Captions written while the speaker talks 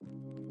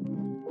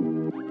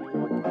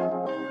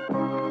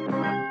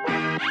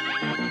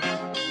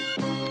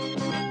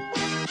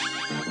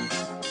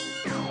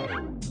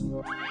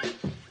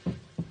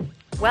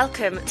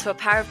Welcome to A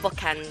Pair of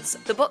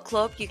Bookends, the book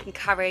club you can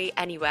carry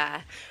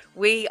anywhere.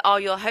 We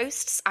are your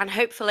hosts and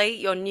hopefully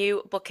your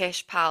new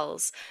bookish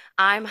pals.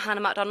 I'm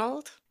Hannah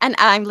MacDonald. And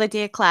I'm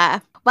Lydia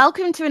Clare.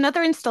 Welcome to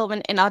another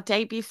instalment in our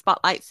debut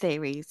Spotlight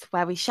series,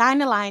 where we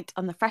shine a light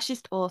on the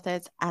freshest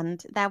authors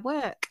and their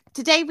work.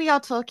 Today we are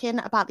talking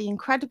about the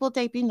incredible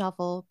debut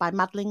novel by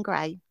Madeleine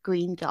Gray,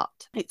 Green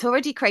Dot. It's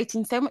already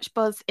creating so much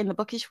buzz in the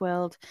bookish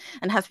world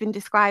and has been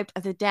described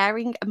as a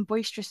daring and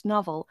boisterous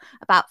novel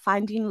about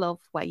finding love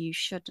where you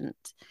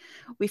shouldn't.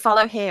 We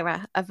follow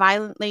Hera, a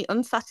violently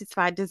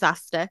unsatisfied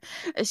disaster,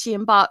 as she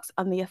embarks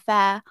on the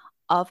affair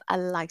of a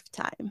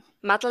lifetime.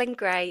 Madeleine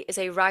Gray is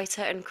a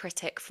writer and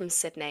critic from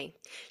Sydney.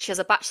 She has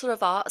a Bachelor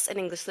of Arts in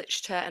English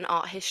Literature and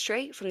Art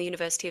History from the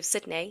University of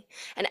Sydney,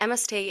 an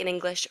MSc in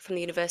English from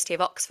the University of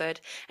Oxford,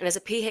 and is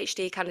a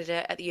PhD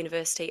candidate at the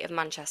University of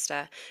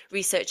Manchester,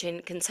 researching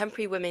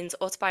contemporary women's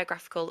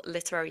autobiographical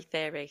literary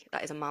theory.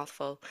 That is a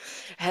mouthful.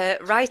 Her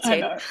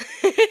writing...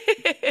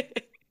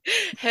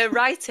 Her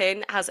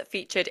writing has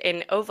featured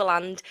in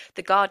Overland,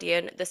 The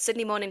Guardian, The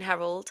Sydney Morning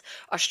Herald,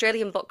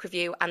 Australian Book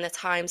Review and The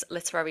Times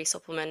Literary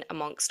Supplement,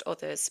 amongst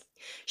others.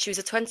 She was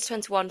a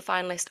 2021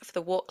 finalist for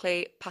the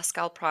Walkley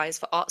Pascal Prize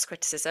for Arts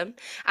Criticism,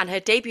 and her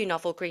debut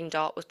novel Green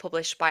Dot was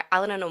published by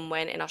Allen and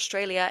Unwin in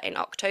Australia in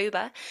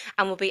October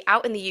and will be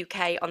out in the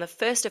UK on the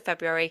 1st of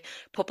February,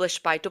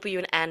 published by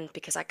W&N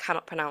because I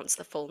cannot pronounce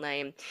the full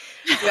name.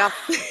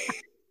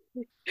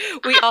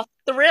 We are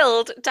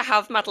thrilled to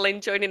have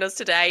Madeleine joining us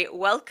today.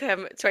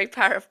 Welcome to A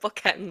Pair of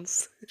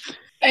Bookends.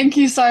 Thank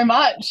you so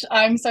much.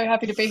 I'm so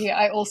happy to be here.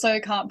 I also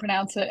can't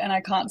pronounce it and I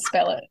can't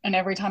spell it. And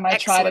every time I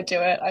try to do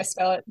it, I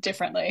spell it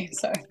differently.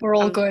 So we're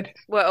all good.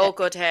 We're all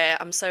good here.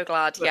 I'm so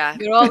glad. Yeah.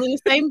 You're all in the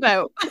same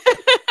boat.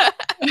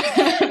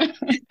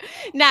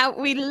 Now,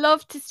 we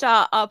love to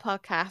start our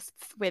podcasts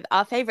with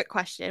our favourite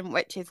question,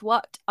 which is,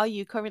 what are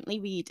you currently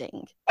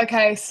reading?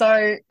 Okay,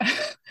 so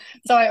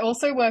I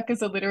also work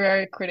as a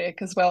literary critic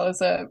as well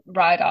as a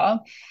writer.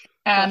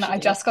 And I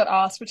just got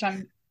asked, which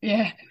I'm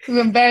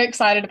very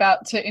excited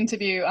about, to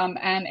interview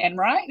Anne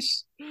Enright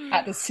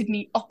at the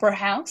Sydney Opera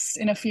House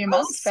in a few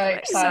months. Very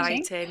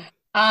exciting.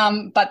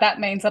 But that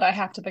means that I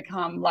have to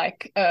become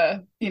like a,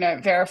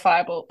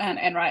 verifiable Anne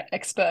Enright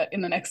expert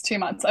in the next 2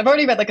 months. I've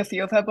already read like a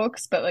few of her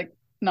books, but like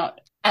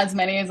not as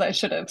many as I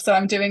should have. So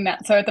I'm doing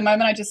that. So at the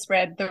moment, I just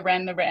read The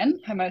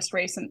Wren, her most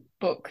recent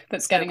book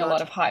that's getting a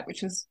lot of hype,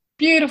 which is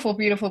beautiful,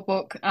 beautiful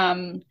book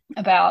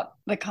about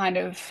the kind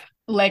of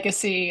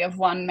legacy of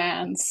one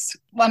man's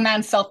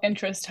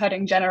self-interest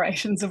hurting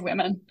generations of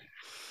women.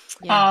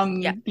 So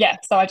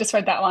I just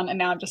read that one, and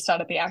now I've just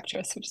started The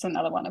Actress, which is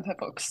another one of her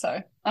books.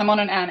 So I'm on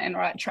an Anne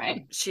Enright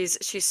train.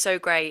 She's so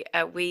great.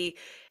 We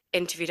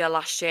interviewed her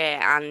last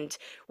year, and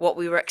what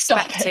we were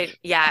expecting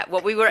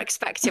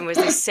was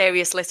this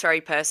serious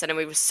literary person, and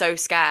we were so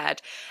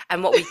scared,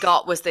 and what we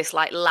got was this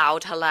like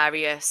loud,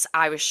 hilarious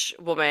Irish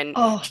woman.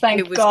 Oh,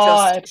 thank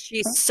God.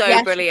 She's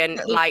so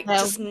brilliant, like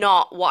just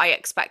not what I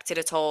expected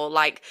at all,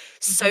 like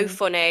so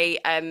funny.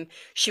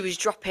 She was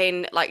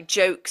dropping like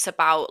jokes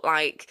about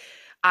like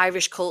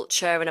Irish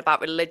culture and about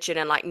religion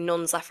and like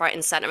nuns left, right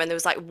and centre, and there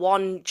was like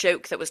one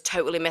joke that was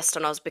totally missed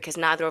on us because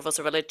neither of us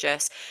are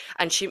religious,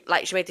 and she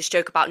made this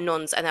joke about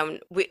nuns, and then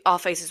our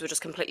faces were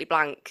just completely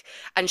blank,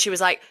 and she was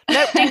like,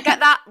 nope, didn't get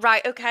that,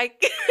 right, okay.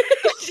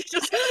 She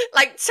just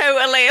like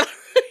totally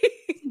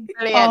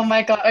Brilliant. Oh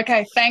my God,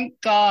 okay,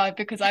 thank God,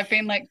 because I've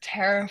been like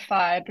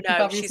terrified, because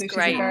obviously she's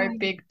a very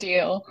big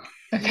deal.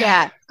 Okay.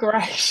 Yeah,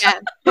 great. Yeah.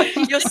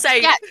 You're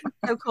safe. Yeah,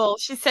 so cool.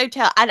 She's so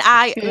chill, and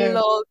I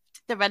love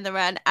The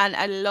Wren, and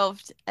I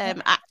loved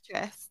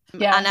Actress.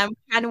 Yeah. And I'm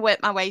trying to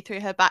work my way through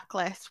her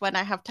backlist when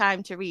I have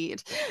time to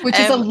read. Which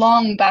is a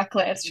long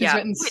backlist. She's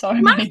written so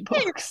many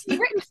books. She's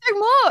written so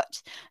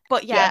much.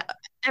 But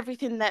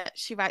everything that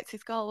she writes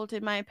is gold,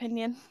 in my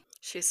opinion.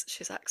 She's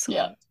excellent.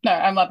 Yeah. No,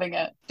 I'm loving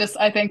it.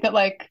 I think that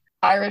like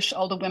Irish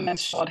older women with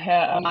short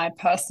hair are my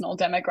personal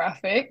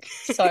demographic.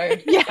 So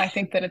I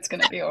think that it's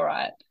going to be all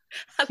right.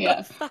 I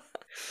love that.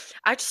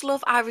 I just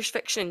love Irish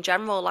fiction in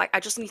general. Like, I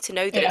just need to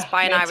know that it's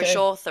by an Irish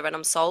author and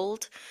I'm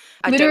sold.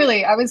 I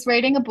was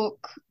reading a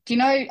book. Do you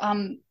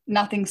know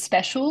Nothing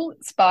Special?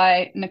 It's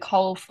by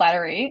Nicole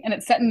Flattery, and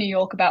it's set in New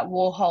York about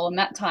Warhol and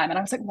that time. And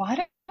I was like, why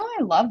do I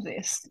love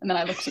this? And then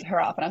I looked at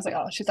her up and I was like,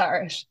 oh, she's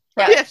Irish.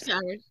 Right. Yeah, she's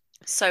Irish.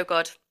 So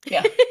good.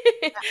 Yeah.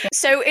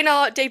 So in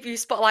our debut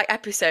Spotlight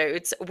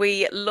episodes,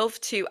 we love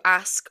to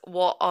ask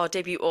what our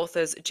debut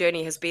author's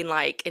journey has been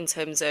like in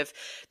terms of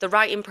the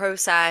writing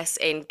process,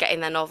 in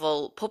getting their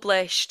novel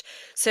published.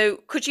 So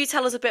could you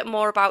tell us a bit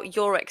more about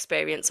your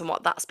experience and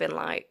what that's been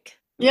like?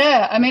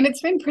 Yeah, I mean,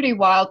 it's been pretty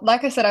wild.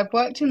 Like I said, I've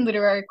worked in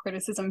literary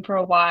criticism for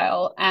a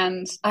while,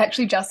 and I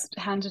actually just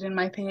handed in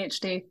my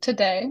PhD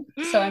today.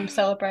 So I'm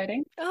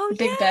celebrating. Oh,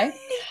 big day.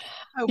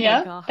 Oh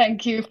my God.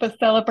 Thank you for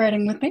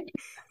celebrating with me.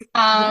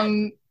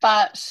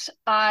 But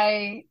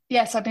I've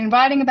been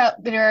writing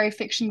about literary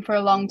fiction for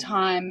a long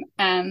time,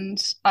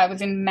 and I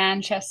was in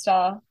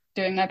Manchester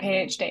doing my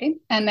PhD,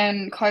 and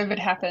then COVID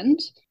happened,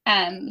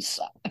 and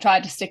I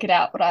tried to stick it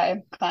out, but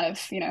I kind of,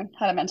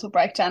 had a mental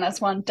breakdown,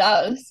 as one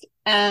does.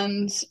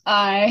 and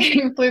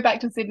I flew back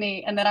to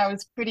Sydney, and then I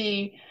was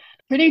pretty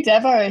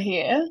devo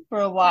here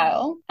for a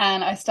while,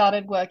 and I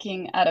started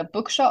working at a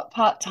bookshop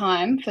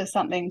part-time for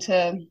something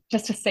to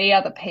just to see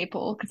other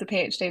people, because a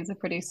PhD is a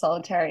pretty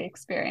solitary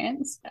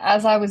experience.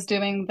 As I was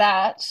doing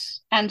that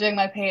and doing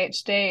my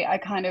PhD,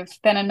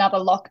 then another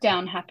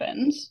lockdown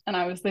happened and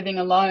I was living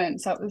alone,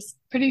 so it was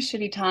pretty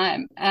shitty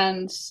time,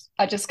 and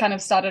I just kind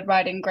of started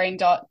writing Green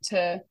Dot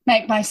to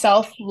make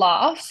myself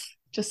laugh,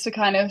 just to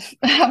kind of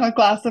have a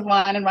glass of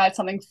wine and write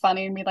something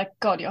funny and be like,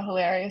 God, you're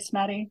hilarious,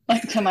 Maddie,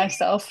 like to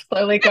myself,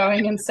 slowly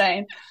going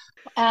insane.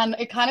 And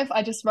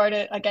I just wrote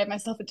it. I gave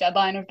myself a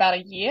deadline of about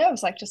a year. I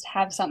was like, just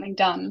have something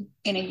done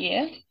in a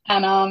year.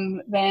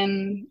 And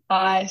then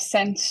I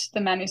sent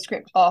the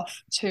manuscript off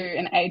to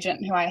an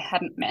agent who I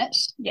hadn't met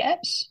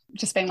yet,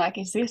 just being like,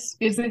 is this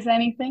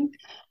anything?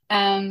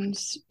 And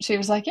she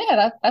was like,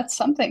 yeah, that's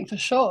something for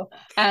sure.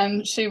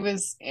 And she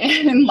was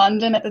in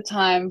London at the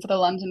time for the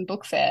London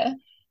Book Fair.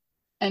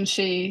 And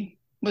she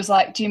was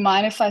like, do you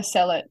mind if I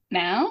sell it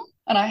now?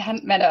 And I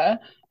hadn't met her.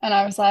 And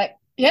I was like,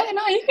 yeah,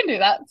 no, you can do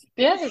that.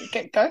 Yeah,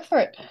 go for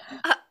it.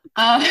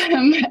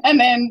 And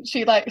then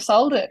she like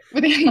sold it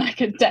within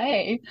like a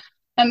day.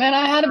 And then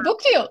I had a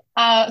book deal.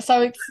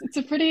 So it's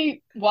a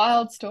pretty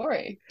wild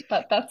story,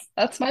 but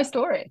that's my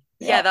story.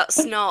 Yeah,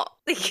 that's not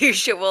the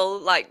usual,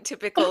 like,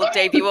 typical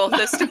debut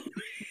author story.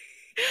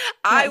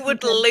 I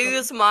would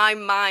lose my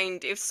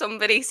mind if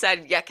somebody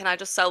said, yeah, can I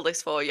just sell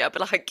this for you? I'd be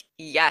like,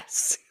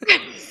 yes.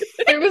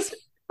 It was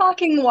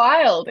fucking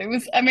wild.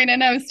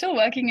 And I was still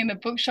working in the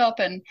bookshop,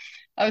 and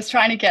I was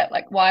trying to get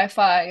like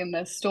Wi-Fi in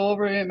the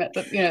storeroom at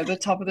the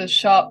top of the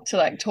shop to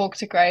like talk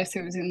to Grace,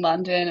 who was in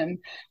London, and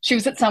she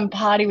was at some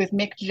party with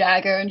Mick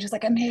Jagger, and she's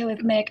like, I'm here with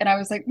Mick, and I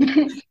was like,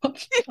 what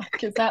the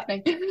fuck is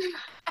happening?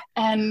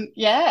 And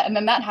yeah, and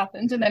then that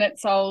happened, and then it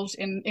sold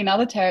in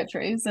other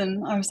territories,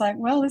 and I was like,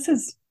 well, this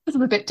is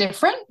a bit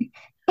different.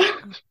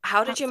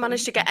 How did you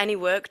manage to get any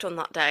work done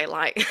that day?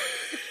 Like,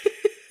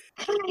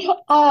 oh,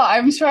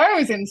 I'm sure I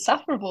was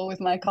insufferable with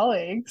my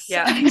colleagues.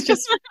 Yeah. I was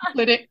just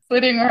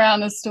flitting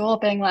around the store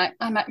being like,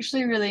 I'm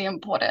actually really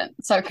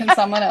important, so can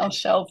someone else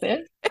shelve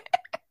this?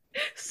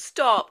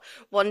 Stop.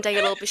 One day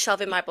you'll all be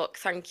shelving my book.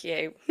 Thank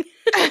you.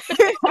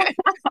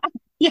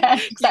 Yeah,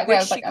 exactly. I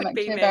was like, I'm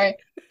actually a very,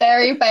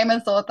 very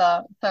famous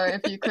author. So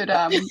if you could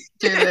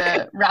do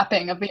the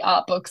wrapping of the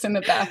art books in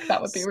the back,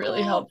 that would be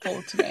really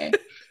helpful to me.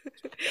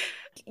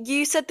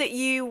 You said that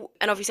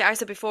and obviously I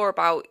said before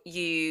about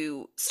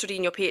you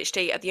studying your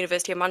PhD at the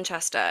University of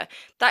Manchester.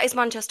 That is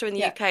Manchester in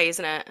the UK,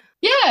 isn't it?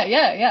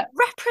 Yeah.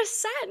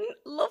 Represent.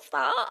 Love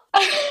that.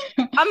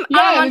 I'm a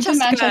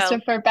Manchester girl.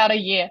 for about a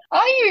year.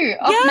 Are you?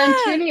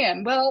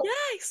 Mancunian. Well,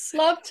 yes.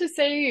 Love to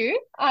see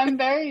you. I'm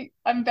very,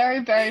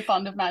 very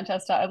fond of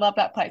Manchester. I love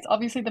that place.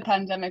 Obviously, the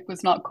pandemic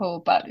was not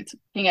cool, but it's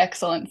an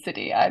excellent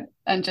city. I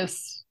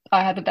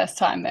had the best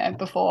time there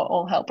before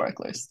all hell broke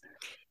loose.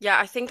 Yeah,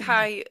 I think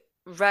I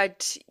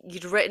read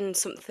you'd written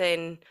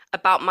something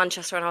about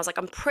Manchester, and I was like,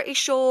 I'm pretty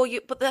sure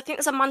but I think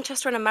there's a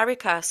Manchester in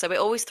America, so it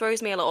always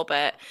throws me a little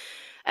bit.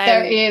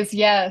 There is,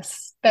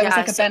 yes. There was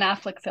like a Ben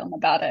Affleck film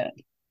about it.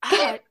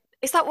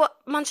 Is that what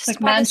Manchester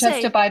like by the Sea?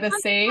 Manchester by the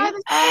Sea?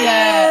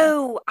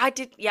 Oh, I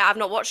did. Yeah, I've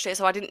not watched it,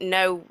 so I didn't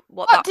know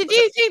what that did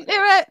you think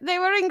they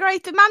were in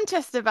Greater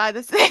Manchester by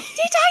the Sea?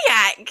 Did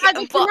I, Ek? By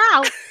the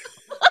canal?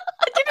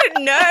 I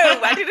didn't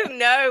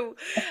know.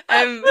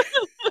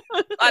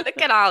 Like the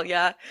canal,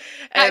 yeah.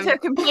 That's a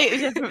completely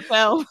different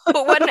film.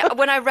 But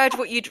when I read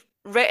what you'd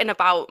written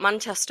about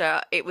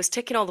Manchester, it was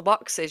ticking all the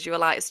boxes. You were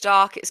like, it's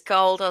dark, it's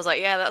cold. I was like,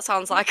 yeah, that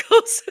sounds like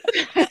us.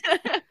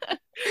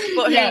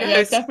 But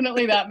yeah,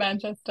 definitely that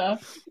Manchester.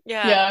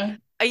 Yeah.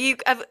 Are you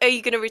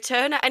going to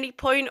return at any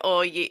point,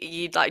 or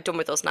you like done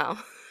with us now?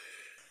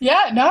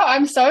 Yeah, no,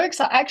 I'm so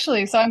excited.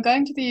 Actually, so I'm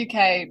going to the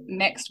UK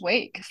next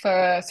week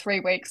for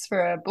 3 weeks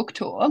for a book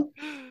tour.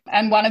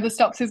 And one of the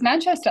stops is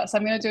Manchester. So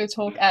I'm going to do a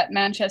talk at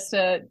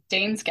Manchester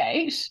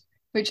Deansgate,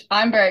 which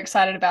I'm very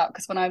excited about,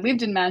 because when I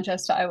lived in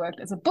Manchester, I worked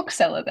as a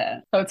bookseller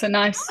there. So it's a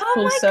nice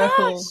full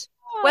circle. Gosh.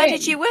 Where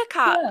did you work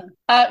at?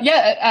 At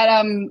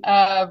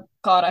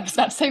God, I was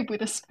about to say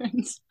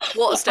Witherspoons.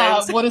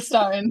 Waterstones.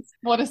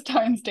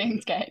 Waterstones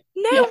Deansgate.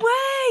 No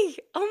way!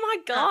 Oh my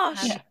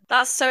gosh. Yeah.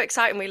 That's so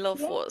exciting. We love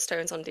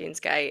Waterstones on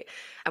Deansgate,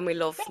 and we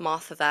love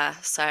Martha there.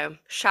 So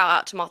shout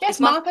out to Martha. Yes,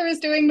 Martha's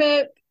doing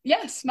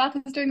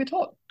the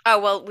talk. Oh,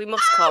 well, we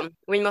must come.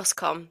 We must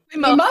come.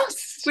 We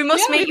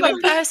must meet you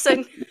in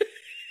person.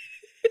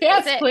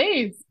 Yes,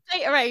 please.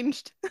 Date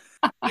arranged.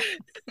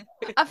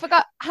 I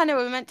forgot, Hannah,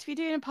 we're meant to be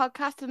doing a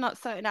podcast and not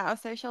sorting out our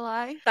social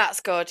life. That's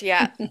good,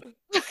 yeah.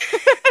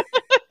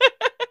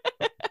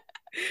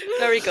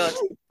 Very good.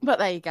 But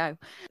there you go.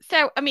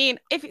 So, I mean,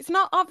 if it's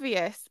not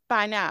obvious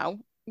by now,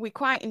 we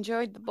quite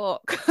enjoyed the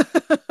book.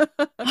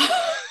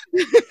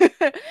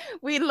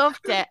 We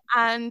loved it,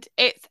 and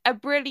it's a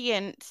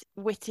brilliant,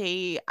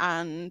 witty,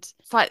 and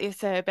slightly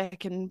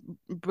acerbic and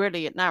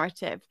brilliant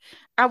narrative.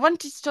 I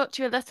wanted to talk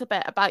to you a little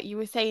bit about, you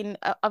were saying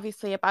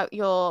obviously about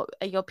your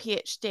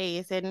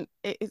PhDs in,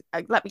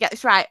 let me get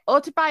this right, Oh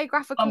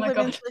autobiographical my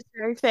women's God.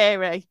 literary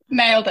theory.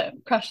 Nailed it.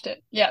 Crushed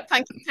it. Yeah.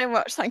 Thank you so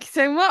much. Thank you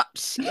so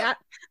much. Yeah,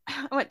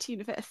 I went to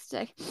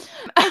university.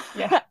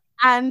 Yeah.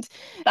 And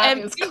That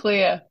is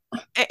clear.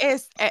 it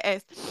is.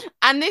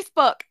 And this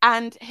book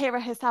and Hera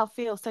herself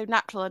feels so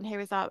natural, and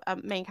Hera's our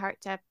main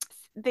character.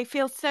 They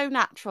feel so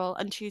natural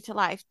and true to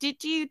life.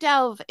 Did you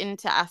delve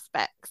into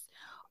aspects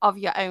of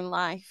your own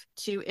life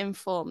to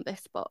inform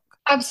this book?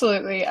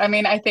 Absolutely. I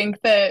mean, I think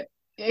that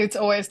it's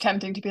always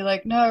tempting to be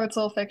like, no, it's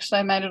all fiction.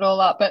 I made it all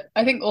up. But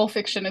I think all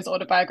fiction is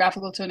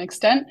autobiographical to an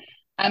extent.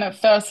 And a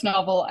first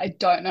novel, I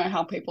don't know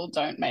how people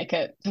don't make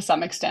it to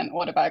some extent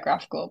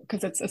autobiographical,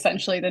 because it's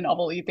essentially the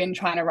novel you've been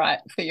trying to write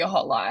for your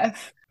whole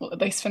life. Well,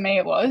 at least for me,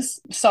 it was.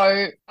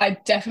 So I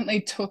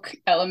definitely took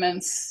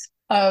elements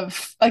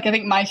of, like, I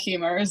think my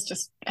humor is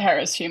just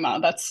Hera's humor.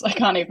 I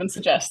can't even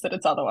suggest that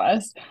it's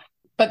otherwise.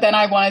 But then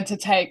I wanted to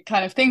take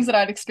kind of things that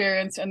I'd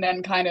experienced and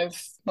then kind of,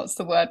 what's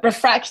the word,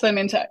 refract them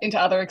into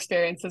other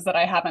experiences that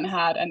I haven't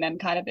had, and then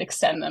kind of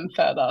extend them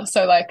further.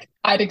 So like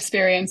I'd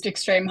experienced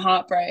extreme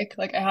heartbreak.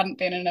 Like I hadn't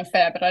been in an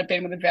affair, but I'd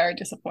been with a very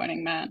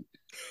disappointing man.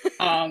 It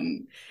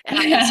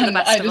happens to the And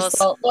best I of just us.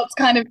 thought, what's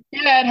kind of,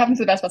 yeah, it happens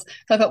to the best of us.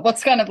 So I thought,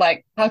 what's kind of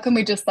like, how can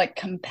we just like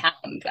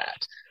compound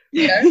that?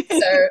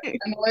 So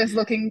I'm always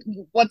looking,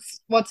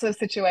 what's a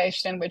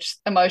situation in which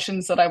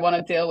emotions that I want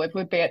to deal with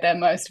would be at their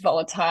most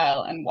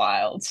volatile and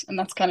wild, and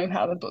that's kind of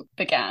how the book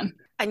began.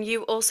 And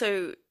you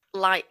also,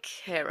 like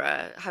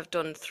Hera, have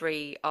done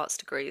 3 arts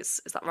degrees.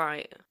 Is that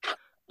right?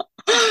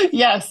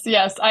 Yes,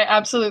 I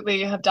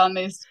absolutely have done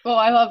this. Well,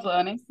 I love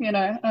learning, I'm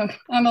a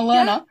Yeah,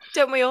 learner,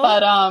 don't we all? but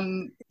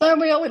don't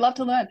we all? We love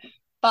to learn.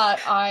 But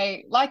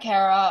I, like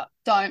Hera,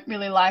 don't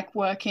really like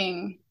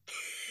working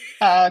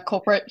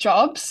corporate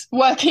jobs,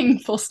 working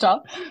full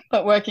stop,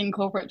 but working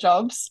corporate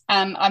jobs.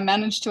 And I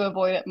managed to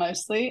avoid it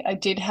mostly. I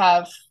did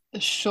have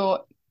a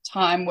short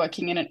time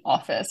working in an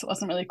office. It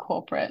wasn't really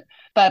corporate,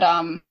 but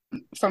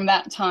from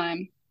that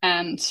time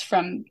and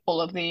from all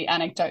of the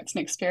anecdotes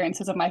and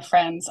experiences of my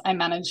friends, I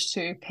managed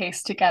to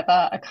piece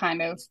together a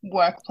kind of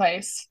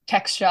workplace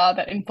texture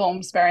that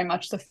informs very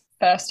much the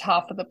first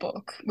half of the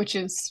book, which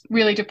is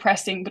really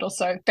depressing, but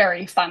also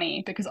very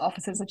funny because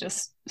offices are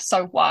just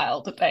so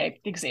wild that they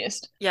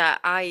exist. Yeah,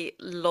 I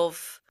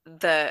love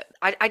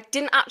I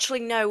didn't actually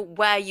know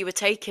where you were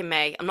taking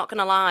me. I'm not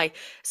gonna lie.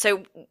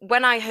 So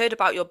when I heard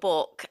about your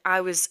book,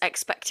 I was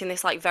expecting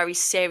this like very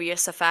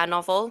serious affair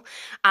novel,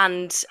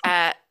 and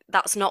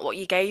that's not what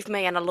you gave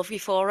me, and I love you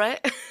for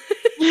it.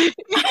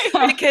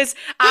 Because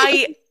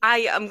I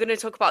am going to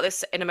talk about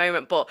this in a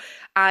moment, but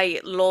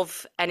I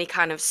love any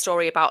kind of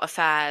story about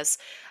affairs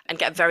and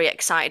get very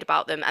excited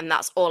about them, and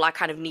that's all I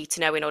kind of need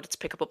to know in order to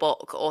pick up a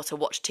book or to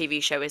watch a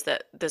TV show, is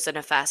that there's an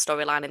affair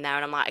storyline in there,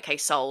 and I'm like, okay,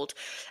 sold.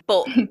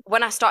 But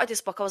when I started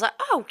this book, I was like,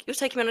 oh, you're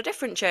taking me on a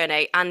different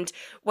journey. And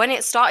when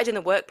it started in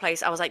the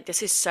workplace, I was like,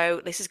 this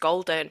is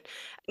golden.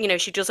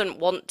 She doesn't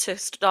want to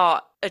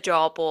start a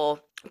job or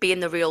be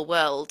in the real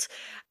world,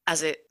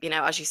 as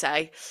you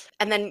say,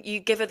 and then you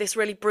give her this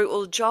really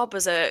brutal job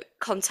as a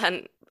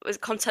content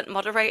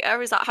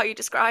moderator. Is that how you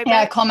describe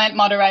Yeah, it? comment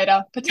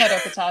moderator,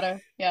 potato.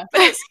 Yeah.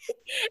 But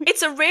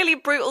it's a really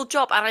brutal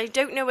job, and I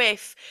don't know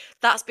if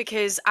that's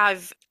because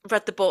I've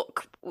read the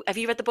book. Have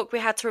you read the book We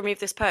Had to Remove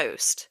This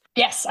Post?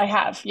 Yes, I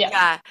have.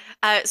 Yeah.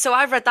 Yeah. So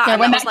I read that, Yeah, and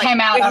when that was that like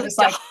came out, I really was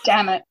dark. like,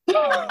 damn it.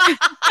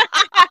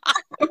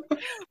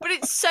 But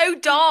it's so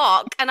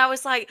dark, and I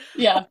was like,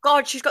 Yeah. oh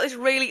God, she's got this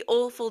really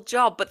awful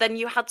job. But then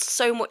you had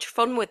so much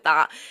fun with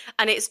that,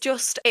 and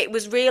it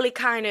was really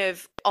kind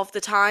of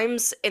the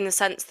times, in the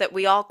sense that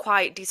we are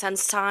quite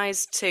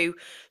desensitized to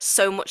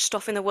so much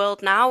stuff in the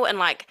world now, and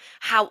like,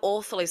 how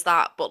awful is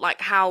that? But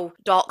like, how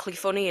darkly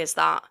funny is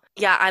that?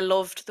 Yeah, I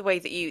loved the way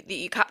that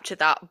you captured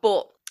that.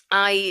 But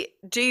I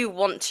do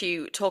want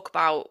to talk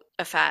about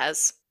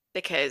affairs,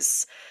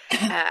 because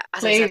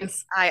as I said,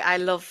 Please. I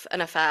love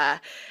an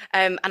affair.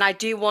 And I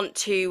do want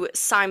to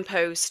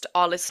signpost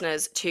our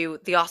listeners to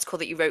the article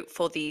that you wrote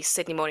for the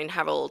Sydney Morning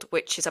Herald,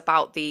 which is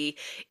about the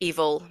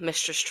evil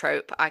mistress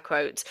trope, I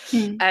quote,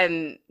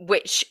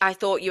 which I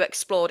thought you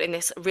explored in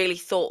this really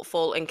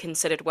thoughtful and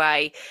considered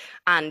way.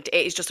 And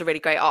it is just a really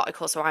great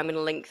article. So I'm going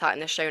to link that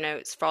in the show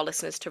notes for our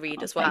listeners to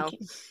read as well.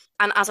 Thank you.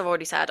 And as I've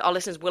already said, our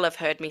listeners will have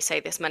heard me say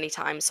this many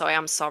times, so I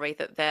am sorry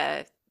that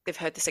they've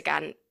heard this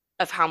again,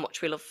 of how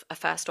much we love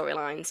affair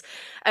storylines.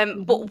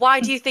 But why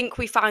do you think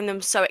we find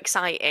them so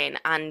exciting,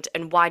 and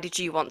why did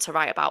you want to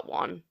write about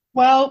one?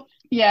 Well,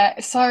 yeah,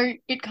 so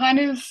it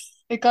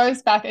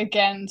goes back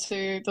again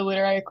to the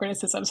literary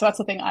criticism. So that's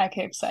the thing I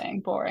keep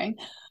saying, boring.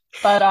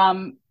 But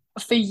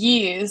for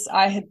years,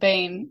 I had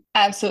been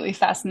absolutely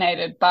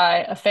fascinated by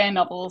affair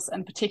novels,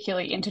 and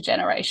particularly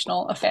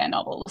intergenerational affair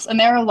novels. And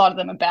there are a lot of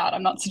them about.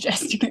 I'm not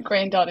suggesting that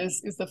Green Dot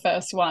is the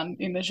first one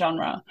in the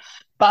genre,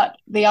 but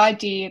the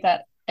idea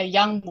that a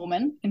young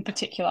woman in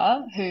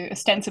particular who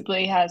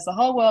ostensibly has the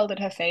whole world at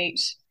her feet,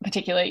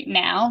 particularly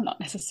now, not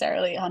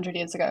necessarily 100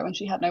 years ago when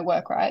she had no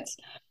work rights,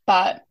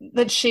 but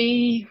that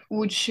she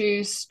would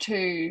choose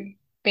to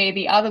be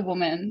the other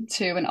woman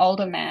to an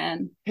older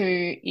man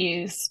who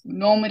is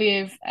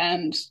normative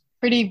and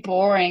pretty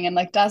boring and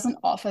like doesn't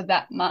offer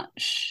that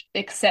much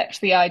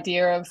except the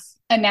idea of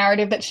a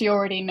narrative that she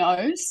already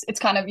knows. It's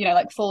kind of, you know,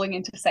 like falling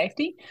into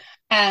safety.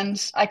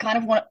 And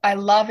I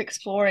love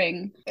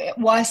exploring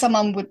why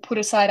someone would put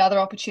aside other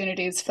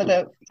opportunities for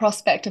the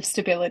prospect of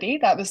stability.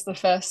 That was the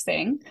first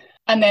thing.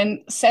 And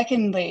then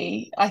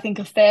secondly, I think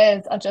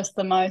affairs are just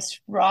the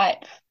most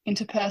ripe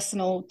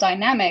interpersonal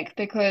dynamic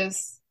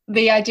because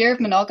the idea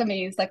of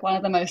monogamy is like one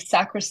of the most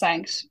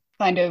sacrosanct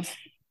kind of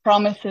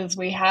promises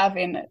we have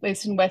in, at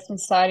least in Western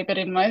society, but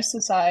in most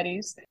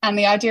societies. And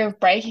the idea of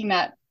breaking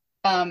that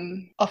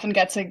often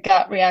gets a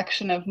gut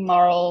reaction of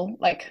moral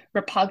like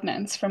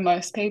repugnance from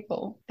most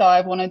people. So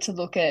I wanted to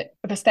look at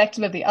the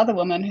perspective of the other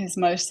woman who's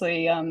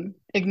mostly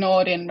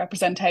ignored in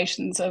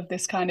representations of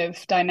this kind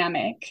of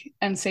dynamic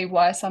and see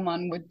why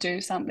someone would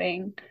do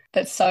something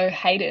that's so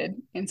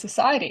hated in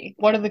society.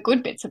 What are the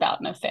good bits about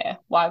an affair?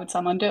 Why would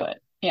someone do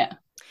it? Yeah.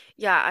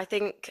 Yeah, I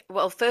think,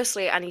 well,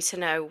 firstly, I need to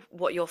know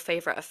what your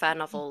favourite affair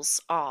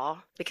novels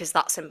are because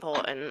that's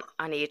important.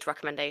 I need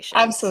recommendations.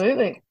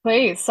 Absolutely.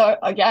 Please. So,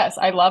 yes,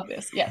 I love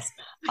this. Yes.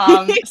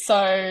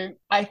 So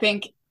I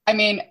think, I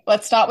mean,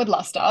 let's start with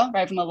Luster,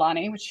 Raven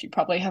Lilani, which you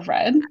probably have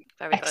read.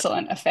 Very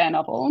Excellent affair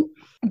novel.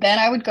 Then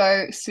I would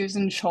go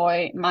Susan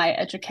Choi, My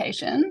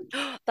Education.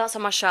 good. That's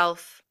on my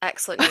shelf.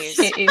 Excellent news.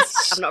 It is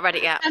I've not read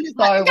it yet.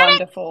 so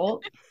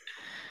wonderful.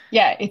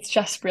 Yeah, it's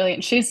just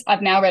brilliant.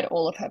 I've now read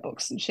all of her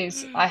books and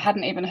I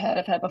hadn't even heard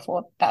of her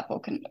before that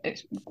book and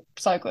it's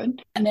so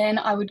good. And then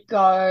I would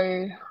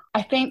go,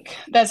 I think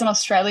there's an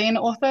Australian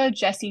author,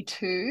 Jessie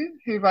Tu,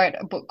 who wrote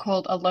a book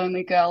called A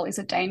Lonely Girl is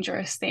a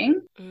Dangerous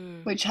Thing,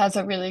 which has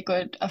a really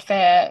good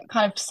affair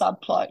kind of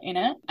subplot in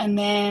it. And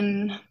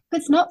then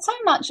it's not so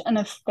much an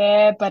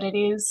affair, but it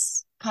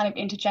is kind of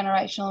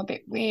intergenerational, a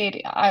bit weird.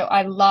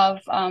 I love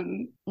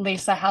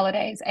Lisa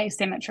Halliday's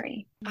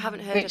Asymmetry. I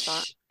haven't heard of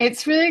that.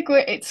 It's really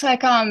good. It's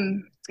like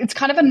it's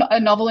kind of a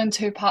novel in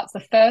two parts.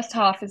 The first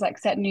half is like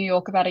set in New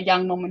York about a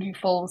young woman who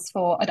falls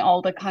for an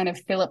older kind of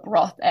Philip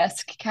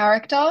Roth-esque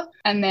character.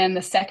 And then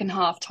the second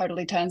half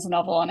totally turns the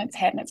novel on its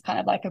head and it's kind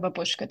of like a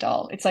babushka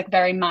doll. It's like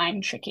very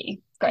mind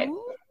tricky. Great.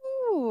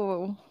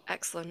 Ooh.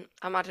 Excellent.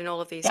 I'm adding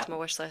all of these to my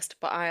wish list,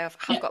 but I have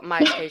got My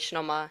Education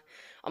on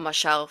my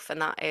shelf,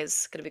 and that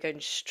is going to be going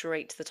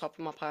straight to the top of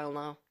my pile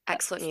now.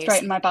 Excellent news.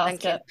 Straight in my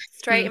basket. Thank you.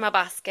 Straight in my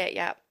basket,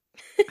 yeah.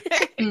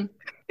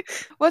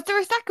 Was there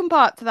a second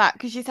part to that?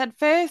 Because you said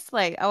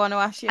firstly, I want to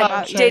ask you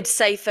about. I did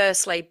say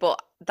firstly,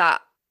 but that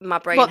my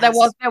brain. But there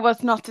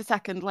was not a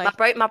secondly.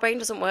 My brain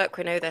doesn't work.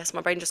 We know this. My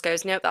brain just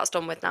goes, nope, that's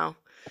done with now.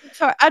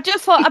 Sorry, I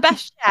just thought I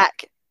best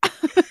check.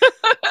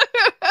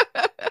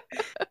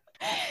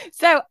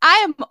 So I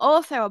am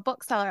also a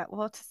bookseller at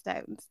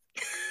Waterstones.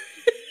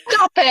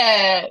 Stop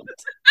it!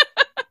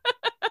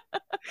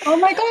 Oh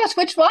my gosh,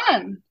 which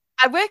one?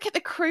 I work at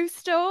the Crew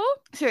store,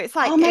 so it's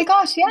like, oh my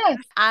gosh, yes.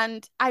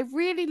 And I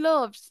really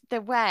loved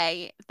the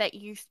way that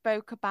you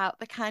spoke about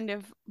the kind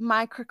of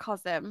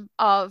microcosm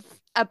of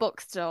a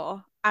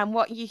bookstore and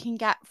what you can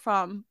get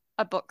from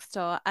a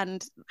bookstore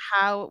and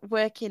how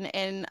working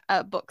in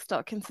a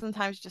bookstore can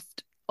sometimes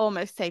just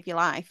almost save your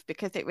life,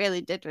 because it really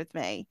did with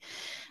me.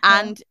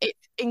 And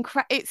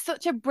it's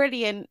such a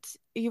brilliant,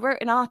 you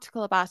wrote an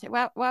article about it.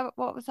 What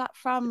was that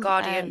from? The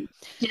Guardian.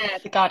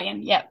 The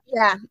Guardian. Yeah.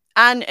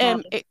 And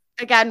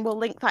again, we'll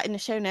link that in the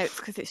show notes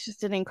because it's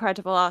just an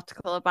incredible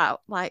article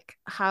about like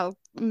how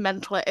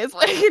mental it is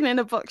working in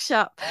a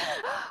bookshop.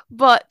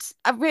 But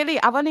I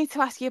wanted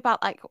to ask you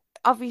about, like,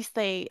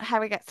 obviously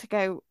Harry gets to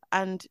go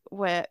and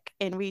work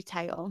in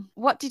retail.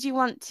 What did you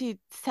want to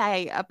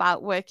say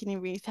about working in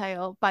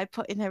retail by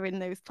putting her in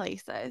those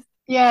places?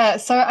 Yeah,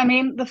 so I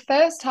mean, the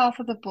first half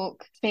of the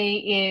book,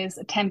 she is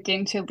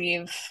attempting to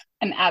live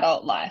an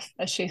adult life,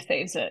 as she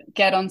sees it,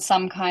 get on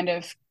some kind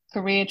of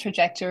career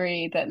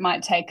trajectory that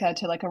might take her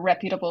to like a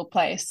reputable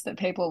place that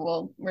people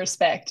will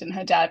respect and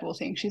her dad will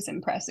think she's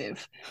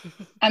impressive.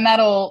 And that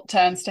all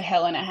turns to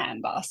hell in a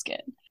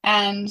handbasket.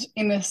 And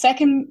in the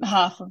second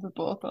half of the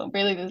book, or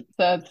really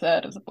the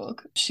third of the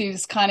book,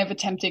 she's kind of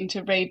attempting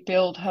to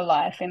rebuild her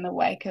life in the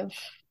wake of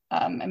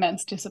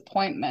immense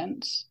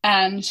disappointment.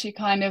 And she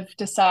kind of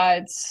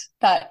decides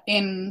that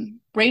in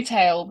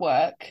retail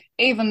work,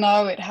 even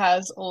though it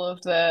has all of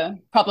the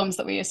problems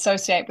that we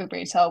associate with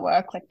retail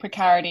work, like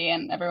precarity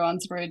and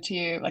everyone's rude to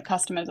you, like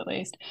customers at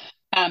least,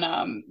 and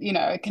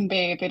it can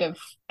be a bit of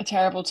a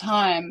terrible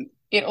time,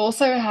 it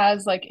also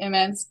has like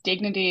immense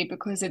dignity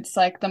because it's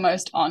like the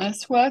most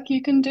honest work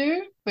you can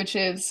do, which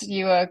is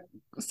you are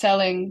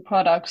selling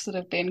products that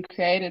have been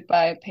created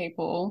by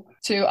people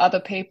to other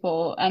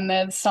people. And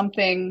there's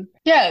something,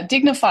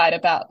 dignified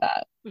about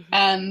that. Mm-hmm.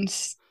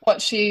 And what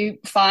she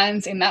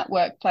finds in that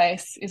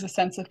workplace is a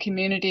sense of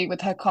community with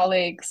her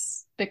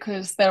colleagues,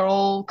 because they're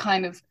all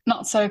kind of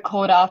not so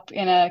caught up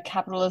in a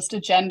capitalist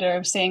agenda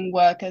of seeing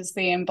work as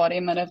the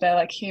embodiment of their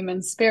like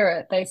human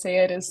spirit. They see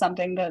it as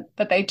something that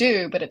they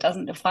do, but it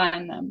doesn't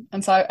define them.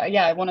 And so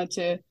yeah, I wanted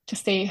to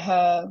see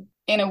her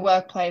in a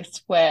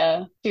workplace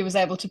where she was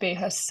able to be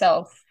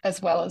herself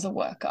as well as a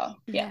worker.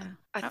 Yeah.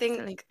 I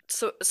think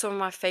some of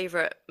my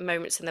favorite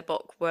moments in the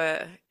book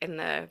were in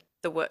the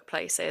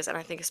workplaces, and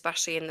I think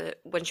especially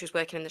when she was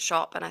working in the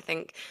shop, and I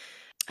think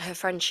her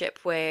friendship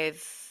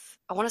with,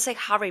 I want to say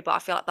Harry, but I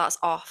feel like that's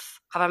off.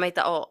 Have I made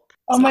that up?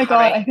 Oh my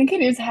God, I think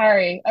it is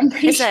Harry. I'm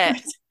pretty sure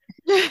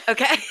it's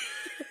okay.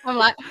 I'm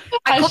like,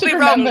 I could be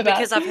wrong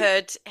because I've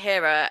heard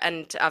Hera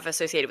and I've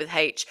associated with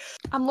H.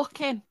 I'm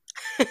looking.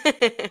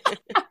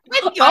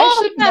 I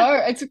should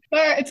know. It's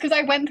because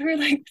I went through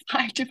like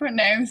 5 different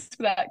names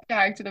for that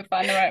character to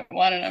find the right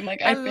one, and I'm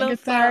like, I think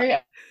it's Harry.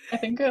 I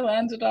think I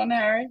landed on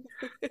Harry.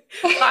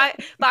 But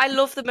I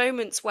love the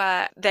moments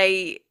where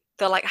they'll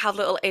like have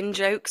little in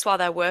jokes while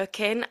they're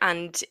working,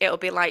 and it'll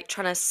be like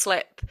trying to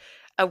slip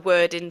a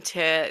word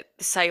into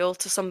the sale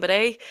to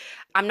somebody.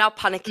 I'm now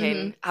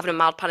panicking, having a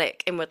mild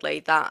panic inwardly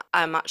that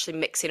I'm actually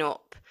mixing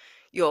up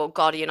your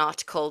Guardian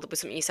article. There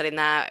was something you said in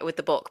there with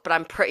the book, but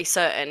I'm pretty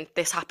certain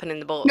this happened in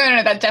the book.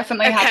 No, that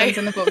definitely happens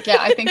in the book. Yeah,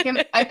 I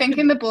think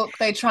in the book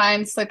they try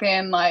and slip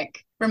in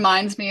like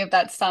reminds me of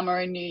that summer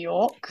in New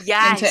York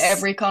into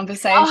every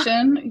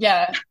conversation. Oh.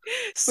 Yeah,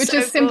 which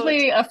is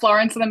simply a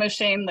Florence and the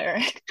Machine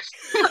lyric.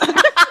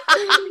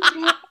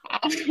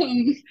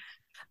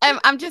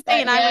 I'm just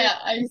saying,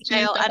 I used to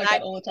use stuff like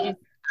that all the time.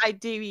 I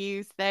do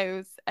use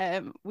those.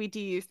 We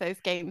do use those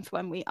games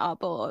when we are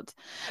bored.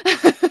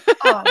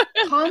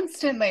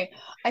 Constantly.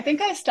 I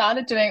think I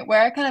started doing it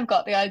where I kind of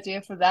got the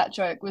idea for that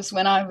joke was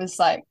when I was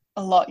like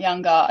a lot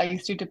younger. I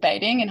used to do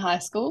debating in high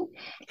school,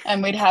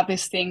 and we'd have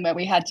this thing where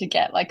we had to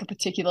get like a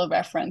particular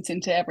reference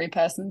into every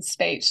person's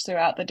speech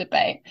throughout the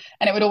debate,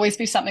 and it would always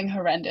be something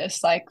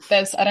horrendous. Like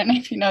I don't know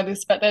if you know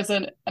this, but there's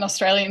an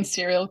Australian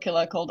serial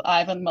killer called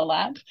Ivan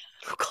Milat.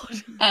 Oh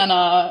God.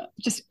 And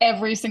just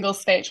every single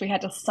speech we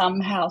had to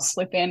somehow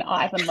slip in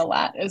Ivan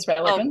Milat as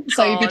relevant.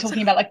 So you'd be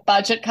talking about like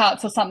budget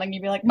cuts or something,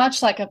 you'd be like,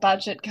 much like a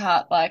budget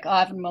cut, like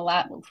Ivan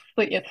Milat will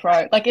slit your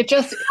throat. Like it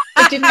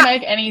didn't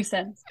make any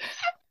sense.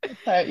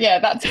 So yeah,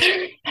 that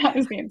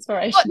was the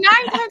inspiration. But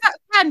 9 times out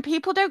of 10,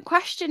 people don't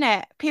question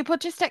it. People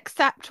just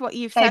accept what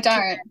you've said. They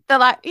don't. They're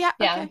like, yeah,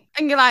 okay.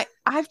 And you're like,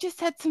 I've just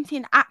said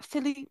something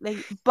absolutely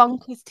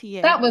bonkers to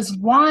you. That was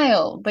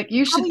wild. Like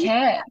you should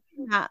care.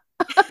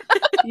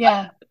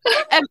 Yeah.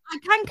 I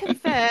can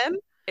confirm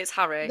it's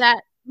Harry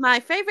that my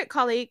favorite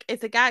colleague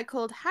is a guy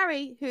called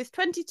Harry who is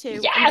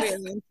 22. Yes,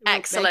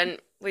 excellent.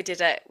 We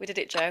did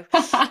it, Joe.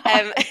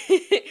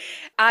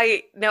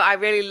 I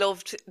really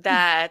loved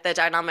their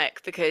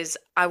dynamic because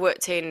I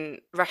worked in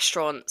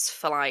restaurants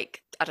for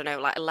like, I don't know,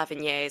 like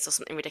 11 years or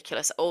something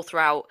ridiculous all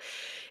throughout.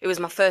 It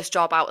was my first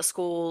job out of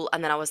school,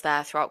 and then I was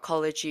there throughout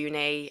college,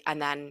 uni, and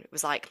then it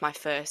was like my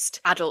first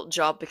adult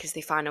job because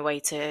they find a way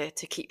to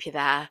keep you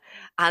there.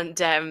 And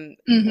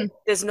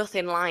there's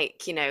nothing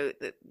like, you know,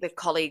 the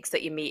colleagues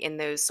that you meet in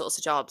those sorts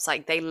of jobs,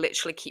 like they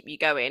literally keep you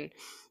going.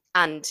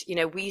 And, you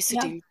know, we used to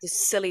do the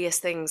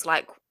silliest things,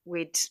 like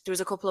there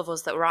was a couple of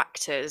us that were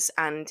actors,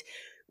 and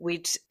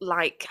we'd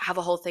like have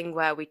a whole thing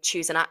where we'd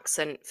choose an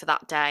accent for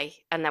that day,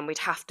 and then we'd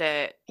have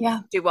to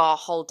do our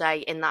whole day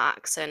in that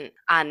accent.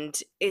 And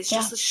it's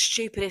just the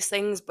stupidest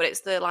things, but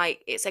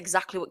it's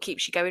exactly what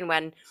keeps you going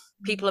when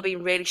people are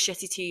being really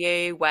shitty to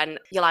you, when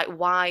you're like,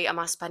 why am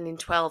I spending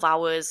 12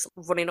 hours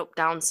running up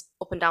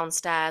and down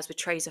stairs with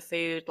trays of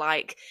food?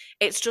 Like,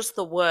 it's just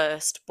the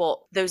worst, but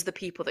those are the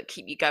people that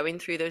keep you going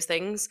through those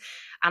things.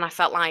 And I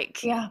felt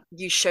like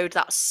you showed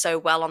that so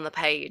well on the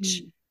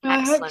page. I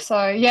hope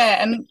so.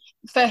 Yeah. And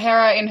for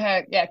Hera, in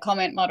her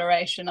comment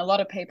moderation, a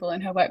lot of people in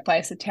her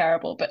workplace are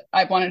terrible, but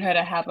I wanted her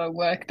to have a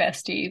work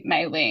bestie,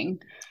 Mei Ling.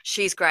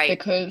 She's great.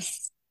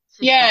 Because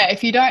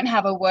if you don't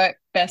have a work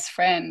best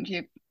friend,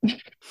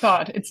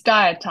 God, it's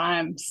dire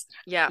times.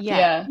 Yeah.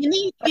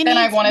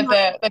 I wanted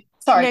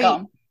sorry, go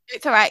on.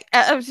 It's all right.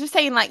 I was just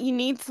saying, like, you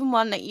need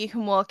someone that you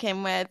can walk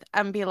in with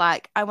and be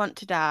like, I want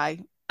to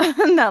die.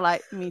 And they're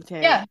like, me too.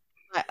 Yeah.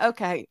 Like,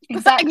 okay.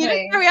 Exactly. And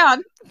you just carry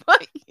on.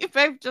 Like, you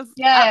both just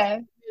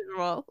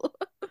miserable.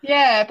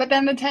 Yeah, but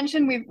then the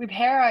tension with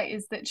Hera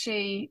is that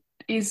she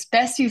is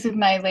besties with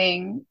Mei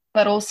Ling,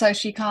 but also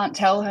she can't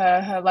tell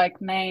her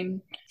like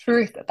main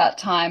truth at that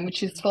time,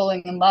 which is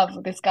falling in love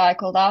with this guy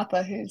called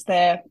Arthur, who's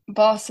their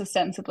boss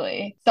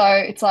ostensibly. So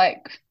it's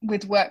like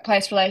with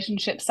workplace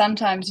relationships,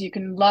 sometimes you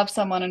can love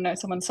someone and know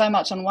someone so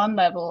much on one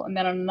level, and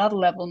then on another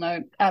level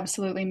know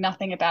absolutely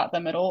nothing about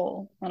them at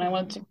all. And I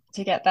wanted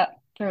to get that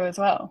through as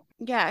well.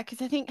 Yeah,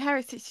 because I think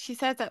Harris, she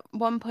says at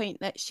one point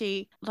that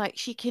she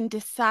can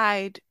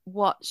decide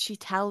what she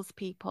tells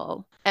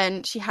people,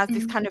 and she has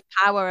this kind of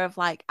power of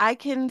like, I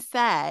can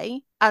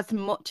say as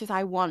much as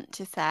I want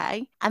to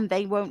say and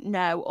they won't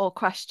know or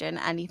question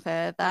any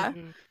further.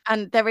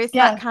 And there is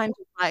that kind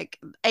of like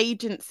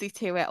agency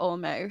to it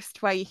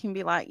almost, where you can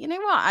be like, you know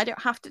what, I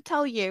don't have to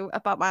tell you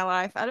about my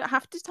life, I don't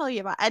have to tell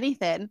you about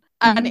anything.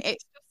 And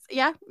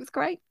yeah, it was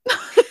great.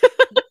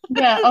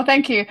 Yeah. Oh,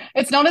 thank you.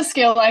 It's not a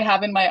skill I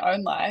have in my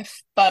own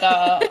life, but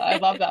I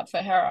love that for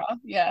Hera.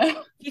 Yeah.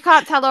 You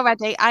can't tell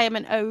already, I am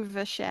an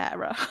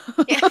oversharer.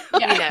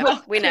 Yeah, Yeah.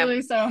 Well, we know.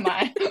 clearly so am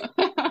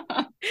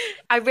I.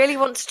 I really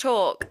want to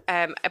talk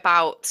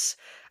about.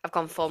 I've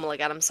gone formal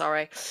again. I'm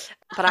sorry,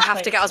 but I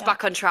have to get us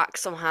back on track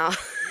somehow.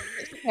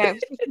 Yeah,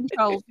 she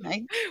controls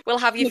me. We'll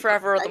have you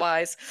forever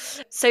otherwise.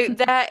 So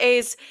there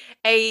is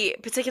a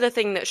particular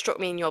thing that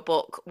struck me in your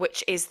book,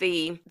 which is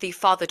the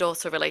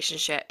father-daughter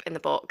relationship in the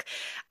book.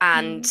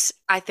 And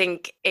I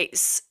think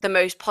it's the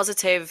most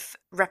positive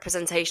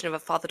representation of a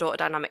father-daughter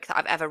dynamic that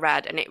I've ever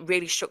read. And it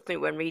really struck me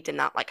when reading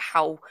that, like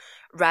how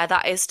rare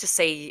that is to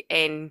see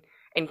in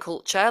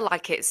culture.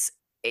 Like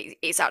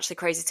it's actually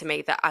crazy to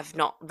me that I've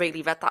not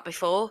really read that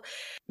before.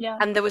 Yeah.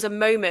 And there was a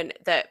moment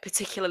that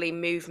particularly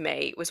moved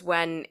me was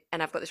when,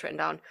 and I've got this written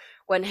down,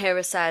 when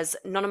Hera says,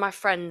 "None of my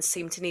friends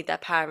seem to need their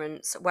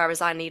parents, whereas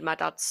I need my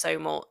dad so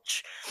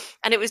much."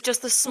 And it was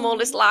just the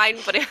smallest line,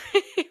 but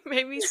it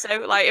made me so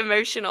like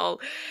emotional.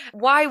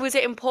 Why was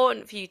it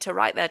important for you to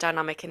write their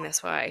dynamic in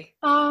this way?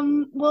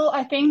 Well,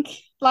 I think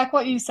like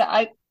what you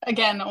said,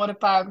 again,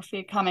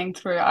 autobiography coming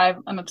through.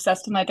 I'm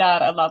obsessed with my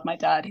dad. I love my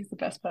dad. He's the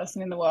best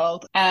person in the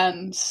world.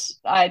 And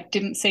I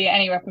didn't see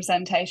any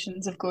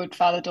representations of good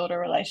father-daughter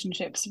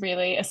relationships,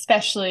 really,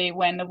 especially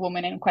when the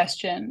woman in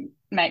question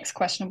makes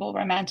questionable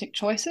romantic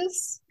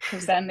choices,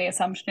 because then the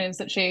assumption is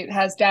that she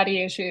has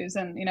daddy issues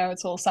and,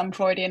 it's all some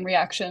Freudian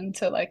reaction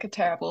to like a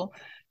terrible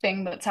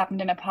thing that's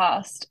happened in her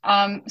past.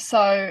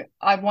 So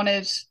I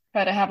wanted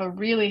her to have a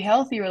really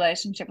healthy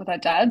relationship with her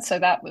dad. So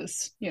that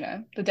was,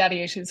 the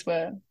daddy issues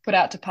were put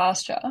out to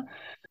pasture.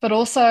 But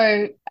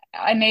also,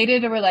 I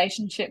needed a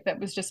relationship that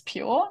was just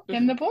pure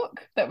in the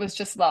book, that was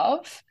just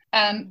love.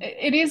 And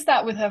it is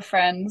that with her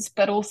friends,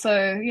 but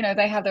also,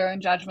 they have their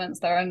own judgments,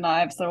 their own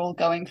lives, they're all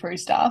going through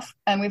stuff.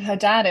 And with her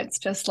dad, it's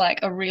just like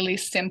a really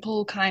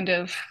simple kind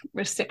of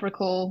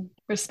reciprocal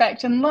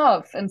respect and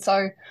love. And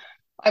so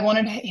I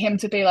wanted him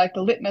to be like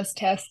the litmus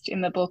test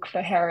in the book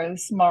for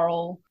Hera's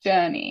moral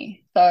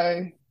journey.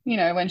 So,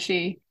 when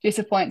she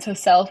disappoints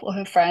herself or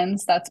her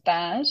friends, that's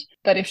bad.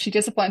 But if she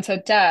disappoints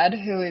her dad,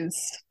 who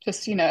is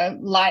just,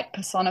 light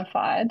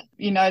personified,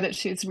 that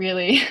she's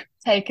really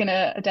taken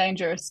a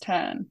dangerous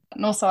turn.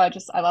 And also I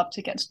love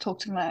to get to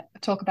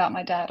talk about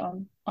my dad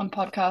on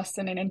podcasts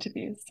and in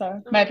interviews.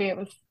 So maybe it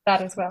was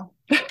that as well.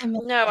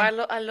 No,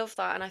 I love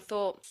that, and I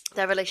thought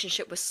their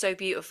relationship was so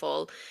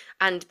beautiful.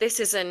 And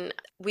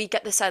we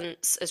get the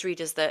sense as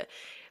readers that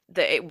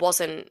it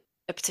wasn't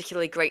a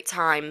particularly great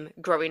time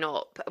growing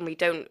up, and we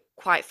don't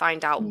quite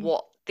find out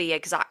what the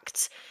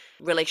exact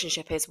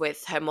relationship is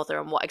with her mother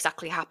and what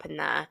exactly happened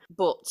there.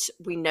 But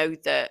we know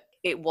that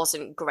it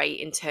wasn't great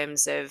in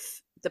terms of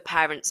the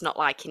parents not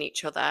liking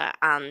each other,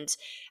 and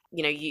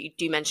you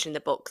do mention in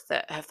the book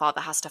that her father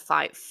has to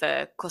fight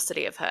for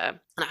custody of her,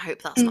 and I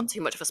hope that's not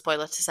too much of a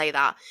spoiler to say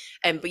that,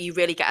 but you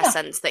really get a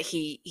sense that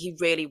he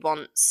really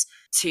wants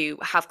to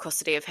have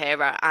custody of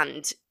Hera,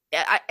 and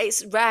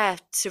it's rare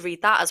to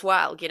read that as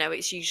well.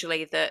 It's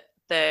usually that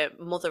the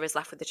mother is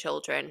left with the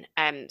children,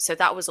 so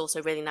that was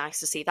also really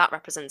nice to see that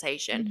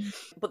representation.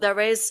 But there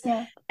is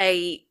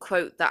a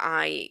quote that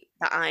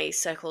I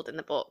circled in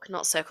the book,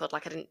 not circled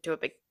like I didn't do a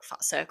big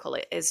fat circle.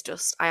 It is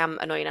just, I am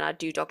annoying and I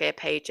do dog ear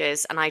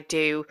pages, and I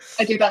do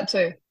that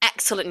too.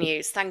 Excellent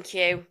news, thank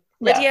you.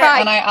 Yeah, Lydia, right.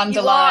 And I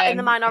underline. You are in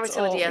the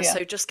minority, Lydia,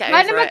 so just get over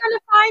it. When am I going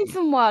to find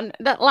someone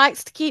that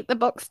likes to keep the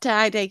books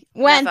tidy?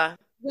 Never.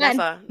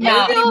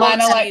 Nobody mine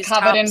wants are to like use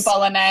covered tabs. in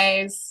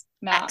bolognese.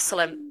 Nah.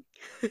 Excellent.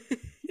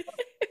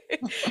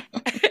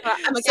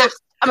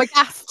 I'm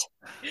aghast.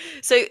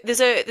 So there's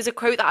a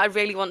quote that I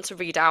really want to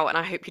read out, and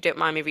I hope you don't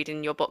mind me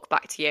reading your book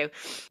back to you.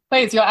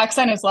 Please, your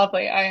accent is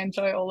lovely. I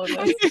enjoy all of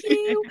this. Thank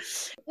you.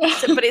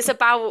 But it's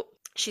about,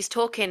 she's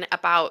talking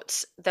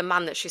about the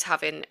man that she's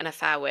having an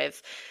affair with,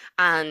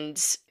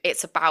 and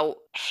it's about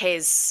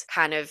his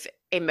kind of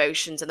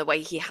emotions and the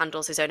way he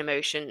handles his own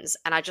emotions.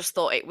 And I just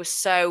thought it was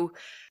so,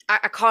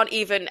 I can't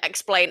even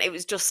explain. It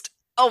was just,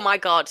 oh my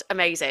God,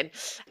 amazing.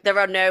 There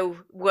are no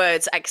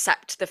words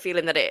except the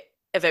feeling that it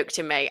evoked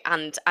in me.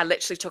 And I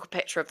literally took a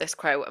picture of this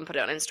quote and put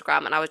it on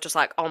Instagram, and I was just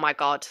like, oh my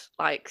God,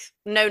 like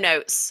no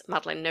notes,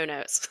 Madeleine, no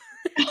notes.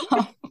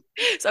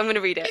 So I'm going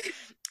to read it.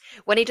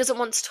 When he doesn't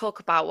want to talk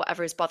about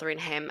whatever is bothering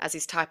him as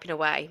he's typing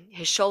away,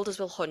 his shoulders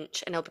will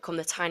hunch and he'll become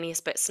the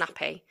tiniest bit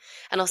snappy.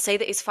 And I'll say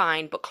that he's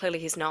fine, but clearly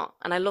he's not.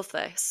 And I love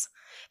this.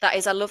 That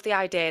is, I love the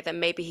idea that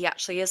maybe he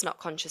actually is not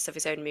conscious of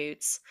his own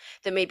moods,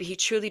 that maybe he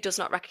truly does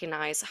not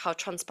recognise how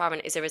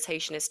transparent his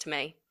irritation is to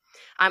me.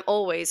 I'm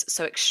always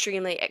so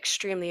extremely,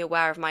 extremely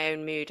aware of my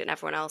own mood and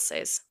everyone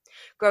else's.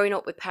 Growing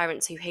up with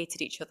parents who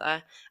hated each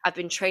other, I've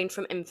been trained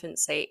from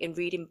infancy in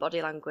reading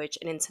body language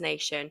and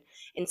intonation,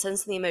 in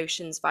sensing the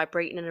emotions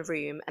vibrating in a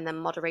room, and then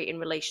moderating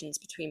relations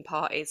between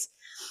parties.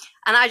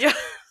 And I just...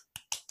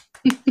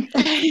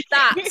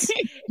 that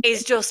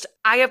is just,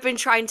 I have been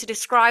trying to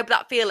describe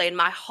that feeling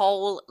my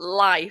whole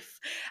life.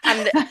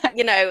 And,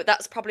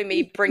 that's probably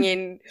me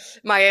bringing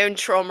my own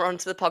trauma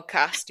onto the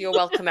podcast. You're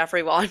welcome,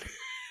 everyone.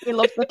 We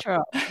love the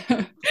troll.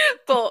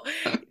 But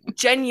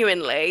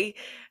genuinely,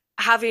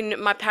 having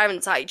my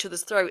parents at each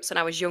other's throats when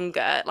I was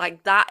younger,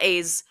 like that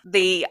is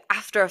the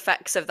after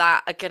effects of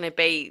that are going to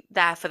be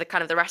there for the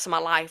kind of the rest of my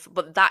life.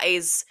 But that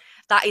is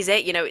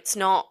it. You know, it's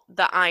not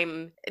that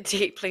I'm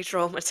deeply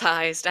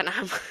traumatized and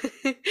I'm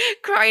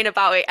crying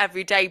about it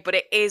every day, but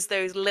it is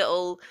those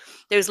little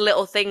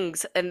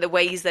things and the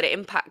ways that it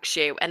impacts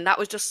you. And that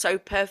was just so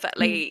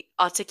perfectly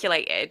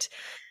articulated.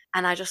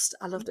 And I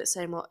loved it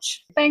so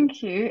much.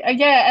 Thank you.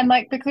 Yeah, and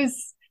like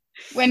because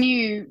when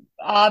you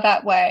are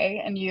that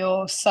way and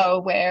you're so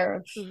aware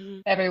of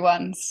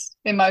everyone's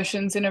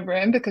emotions in a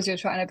room because you're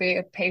trying to be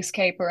a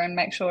peacekeeper and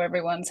make sure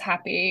everyone's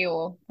happy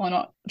or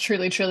not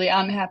truly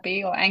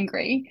unhappy or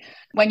angry,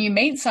 when you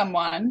meet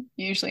someone,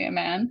 usually a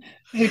man,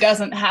 who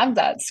doesn't have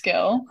that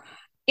skill,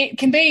 it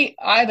can be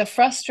either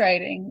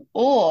frustrating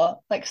or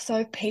like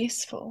so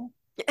peaceful.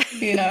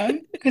 You know,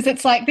 because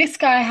it's like this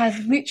guy has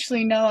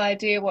literally no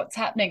idea what's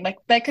happening. Like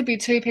there could be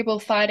two people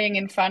fighting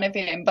in front of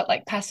him, but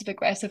like passive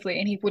aggressively,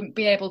 and he wouldn't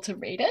be able to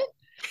read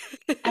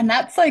it. And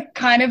that's like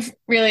kind of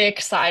really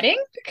exciting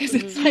because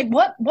it's like,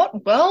 what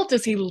world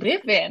does he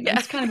live in? Yeah.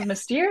 It's kind of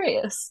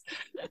mysterious.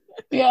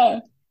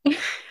 Yeah.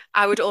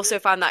 I would also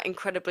find that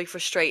incredibly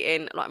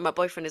frustrating. Like my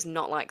boyfriend is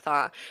not like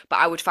that, but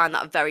I would find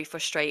that very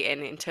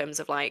frustrating in terms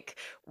of like,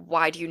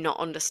 why do you not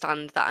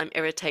understand that I'm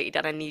irritated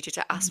and I need you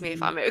to ask me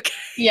if I'm okay?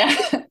 Yeah.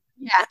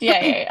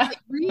 Yeah.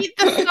 Read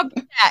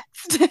the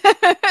subtext.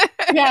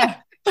 Yeah.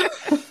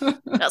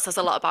 That says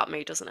a lot about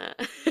me, doesn't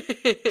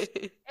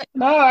it?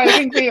 No, I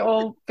think we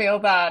all feel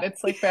that.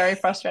 It's like very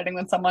frustrating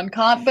when someone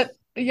can't, but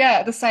yeah,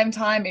 at the same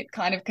time, it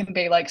kind of can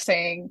be like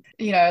seeing,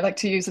 you know, like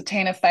to use a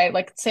Tina Fey,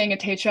 like seeing a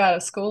teacher out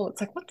of school.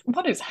 It's like,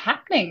 what is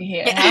happening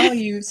here? Yeah. How are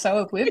you so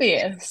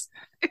oblivious?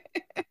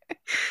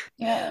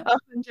 Yeah.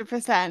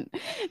 100%.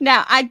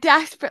 Now, I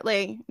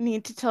desperately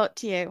need to talk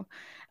to you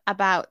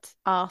about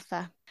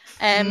Arthur.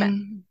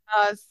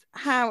 Because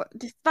how,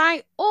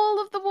 despite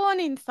all of the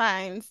warning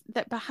signs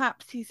that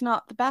perhaps he's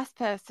not the best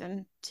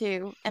person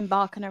to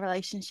embark on a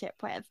relationship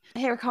with,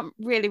 here I can't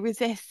really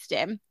resist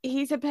him.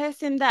 He's a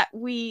person that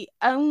we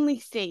only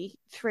see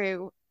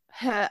through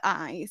her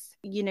eyes.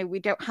 You know, we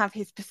don't have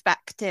his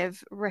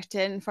perspective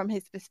written from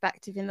his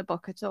perspective in the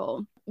book at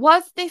all.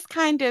 Was this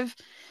kind of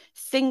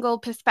single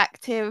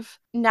perspective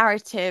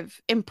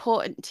narrative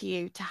important to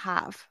you to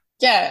have?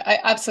 Yeah,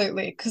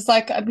 absolutely. Because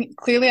like, I mean,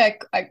 clearly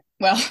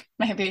well,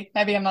 maybe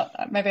I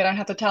don't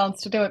have the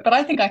talents to do it, but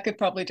I think I could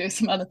probably do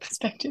some other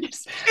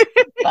perspectives.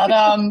 But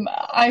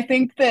I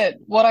think that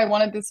what I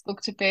wanted this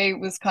book to be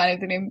was kind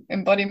of an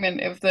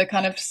embodiment of the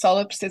kind of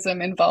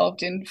solipsism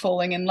involved in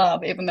falling in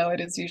love, even though it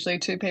is usually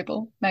two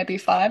people, maybe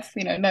five,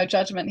 you know, no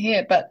judgment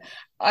here. But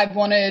I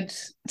wanted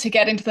to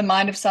get into the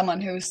mind of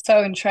someone who is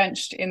so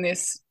entrenched in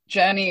this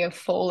journey of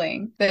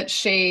falling that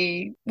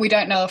we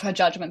don't know if her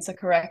judgments are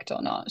correct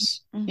or not.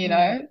 You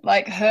know,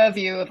 like her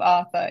view of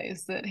Arthur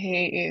is that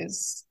he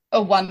is a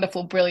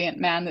wonderful, brilliant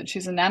man that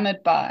she's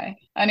enamored by.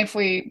 And if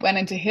we went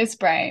into his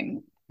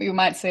brain, we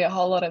might see a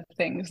whole lot of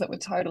things that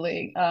would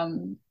totally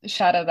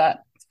shatter that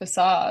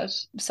facade.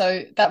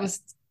 So that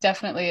was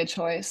definitely a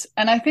choice.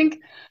 And I think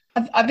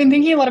I've been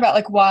thinking a lot about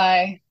like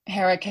why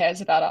Hera cares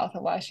about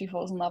Arthur, why she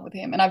falls in love with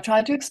him. And I've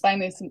tried to explain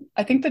this. And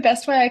I think the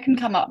best way I can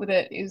come up with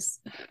it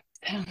is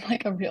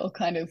like a real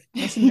kind of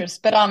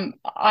misanthropist, but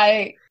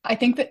I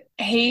think that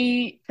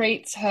he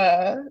treats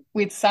her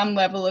with some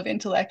level of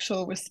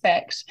intellectual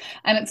respect,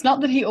 and it's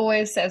not that he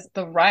always says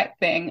the right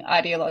thing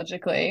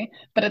ideologically,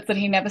 but it's that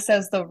he never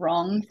says the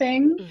wrong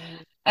thing.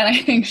 And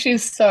I think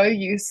she's so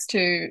used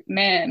to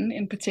men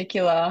in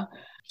particular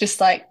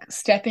just like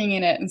stepping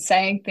in it and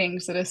saying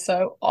things that are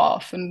so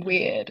off and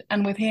weird,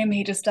 and with him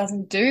he just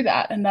doesn't do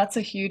that, and that's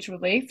a huge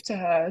relief to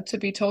her to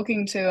be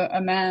talking to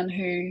a man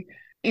who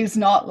is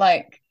not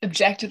like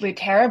objectively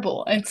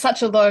terrible. And it's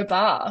such a low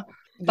bar.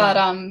 But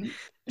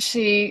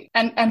she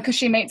and because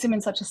she meets him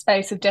in such a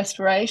space of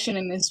desperation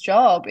in this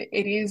job,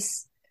 it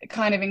is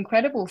kind of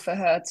incredible for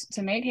her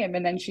to meet him,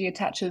 and then she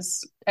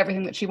attaches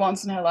everything that she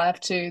wants in her life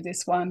to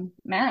this one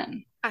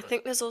man. I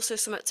think there's also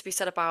something to be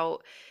said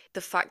about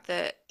the fact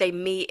that they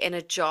meet in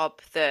a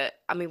job that,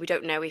 I mean, we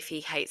don't know if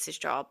he hates his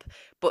job,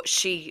 but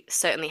she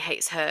certainly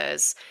hates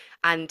hers.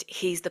 And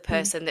he's the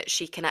person that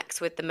she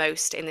connects with the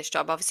most in this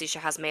job. Obviously, she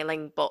has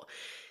Madeleine, but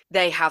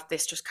they have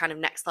this just kind of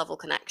next level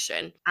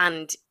connection.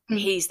 And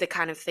he's the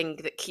kind of thing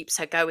that keeps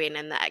her going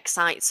and that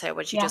excites her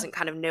when she doesn't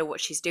kind of know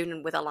what she's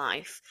doing with her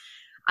life.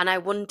 And I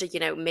wonder, you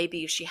know,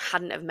 maybe if she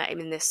hadn't have met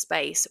him in this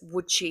space,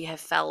 would she have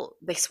felt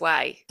this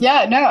way?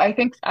 Yeah, no, I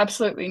think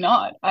absolutely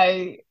not.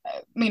 You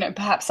know,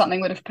 perhaps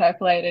something would have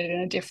percolated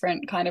in a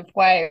different kind of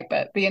way,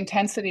 but the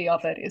intensity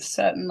of it is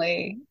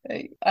certainly,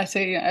 I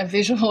see, you know, a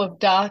visual of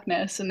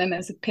darkness, and then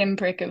there's a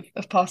pinprick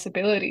of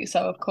possibility.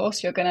 So of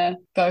course you're going to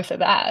go for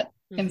that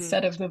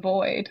instead of the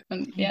void.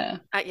 And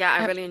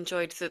I really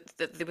enjoyed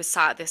that they were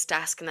sat at this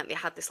desk and that they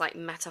had this like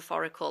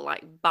metaphorical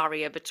like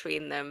barrier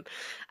between them,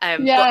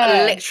 but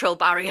a literal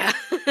barrier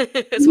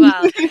as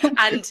well.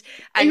 And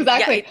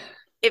exactly.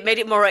 it made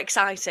it more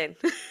exciting.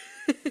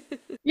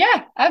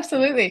 Yeah,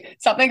 absolutely.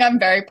 Something I'm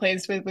very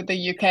pleased with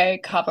the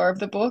UK cover of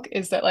the book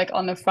is that like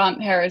on the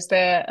front, Hera's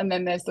there and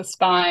then there's the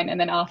spine and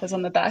then Arthur's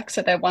on the back.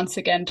 So they're once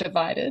again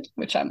divided,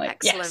 which I'm like,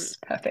 Excellent. yes,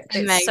 perfect.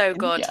 It's so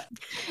good. Yeah.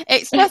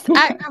 It's just,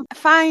 I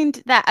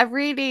find that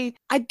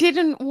I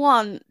didn't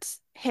want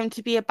him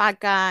to be a bad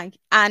guy.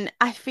 And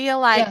I feel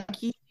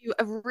like you do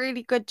a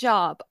really good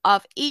job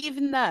of,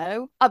 even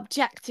though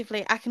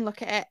objectively I can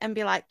look at it and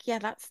be like, yeah,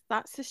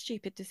 that's a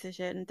stupid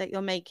decision that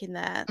you're making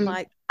there.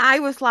 Like, I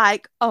was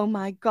like, oh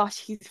my gosh,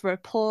 he's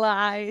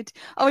replied.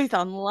 Oh, he's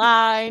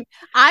online.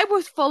 I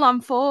was full on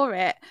for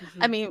it.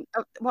 I mean,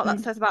 what that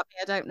says about me,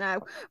 I don't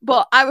know.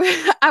 But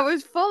I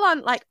was full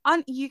on, like,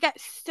 you get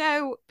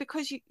so,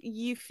 because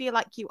you feel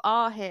like you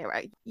are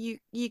hero, you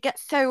get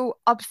so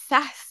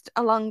obsessed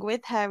along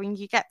with her, and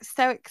you get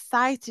so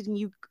excited, and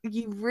you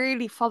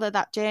really follow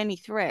that journey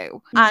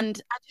through.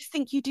 And I just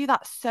think you do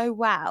that so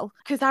well,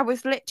 because I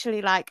was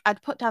literally like,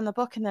 I'd put down the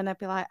book and then I'd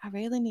be like, I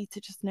really need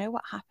to just know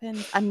what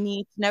happened. I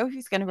need to know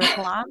who's going to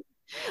reply.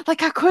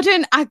 Like, I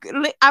couldn't. I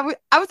was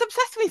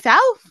obsessed with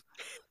myself.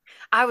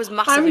 I was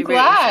massively I'm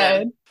glad.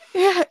 rooting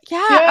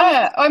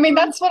Yeah. I mean,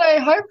 that's what I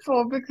hope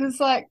for, because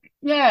like,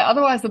 yeah,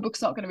 otherwise the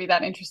book's not going to be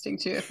that interesting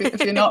to you if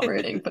you're not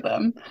rooting for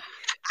them.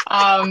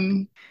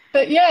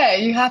 But yeah,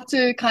 you have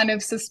to kind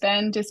of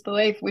suspend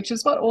disbelief, which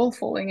is what all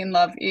falling in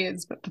love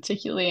is, but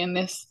particularly in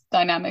this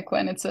dynamic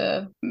when it's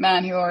a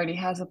man who already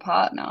has a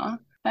partner.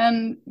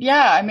 And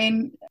yeah, I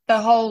mean,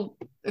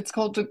 it's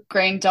called the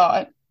Green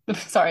Dot.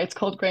 Sorry, it's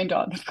called Green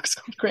Dot. The book's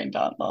called Green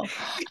Dot, lol.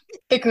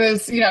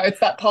 Because, it's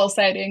that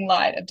pulsating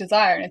light of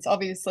desire. And it's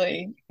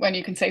obviously when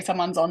you can see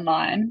someone's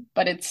online,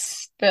 but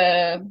it's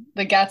the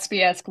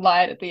Gatsby-esque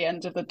light at the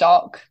end of the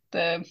dock,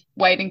 the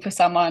waiting for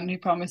someone who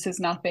promises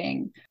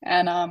nothing.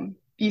 And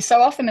you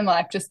so often in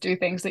life just do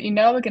things that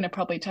are going to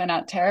probably turn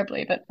out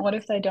terribly, but what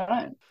if they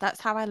don't?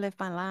 That's how I live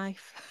my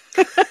life.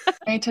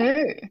 Me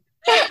too.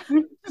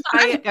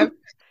 It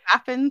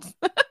happens.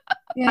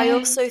 Yeah, I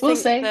also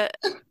think that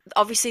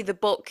obviously the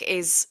book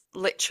is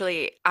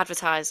literally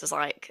advertised as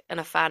like an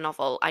affair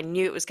novel. I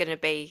knew it was going to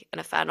be an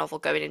affair novel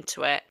going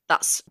into it.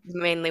 That's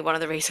mainly one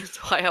of the reasons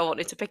why I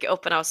wanted to pick it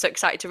up and I was so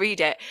excited to read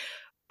it.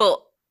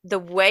 But the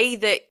way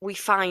that we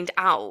find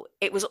out,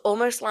 it was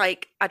almost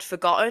like I'd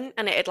forgotten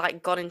and it had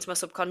like gone into my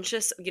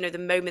subconscious. The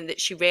moment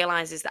that she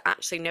realizes that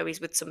actually no,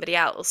 he's with somebody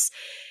else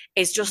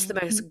is just the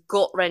most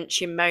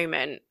gut-wrenching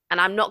moment. And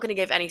I'm not going to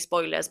give any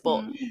spoilers,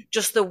 but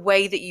just the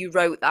way that you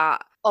wrote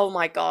that, oh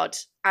my God.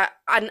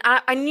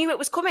 I knew it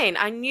was coming.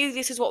 I knew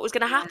this is what was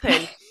going to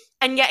happen.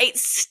 And yet it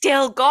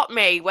still got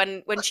me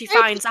when she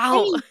finds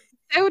out.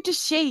 So does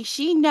she.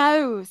 She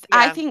knows. Yeah.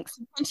 I think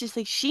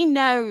subconsciously she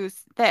knows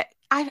that.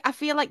 I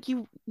feel like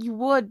you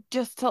would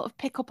just sort of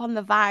pick up on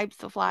the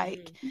vibes of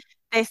like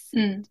this.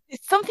 There's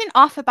something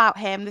off about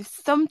him. There's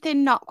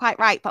something not quite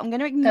right, but I'm going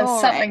to ignore it.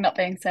 There's something not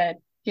being said.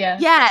 Yeah.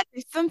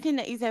 There's something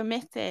that he's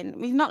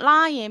omitting. He's not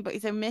lying, but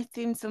he's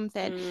omitting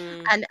something.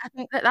 And I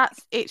think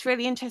it's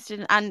really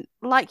interesting. And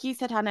like you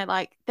said, Hannah,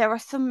 like there are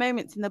some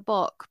moments in the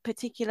book,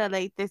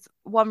 particularly there's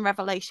one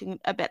revelation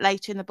a bit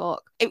later in the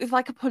book. It was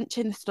like a punch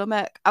in the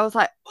stomach. I was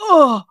like,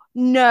 oh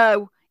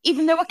no.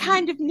 Even though I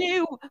kind of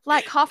knew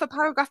like half a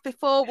paragraph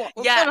before what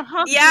was going to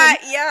happen. Yeah.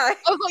 I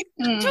was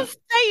like, just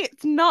say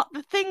it's not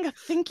the thing I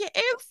think it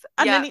is.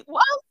 And then it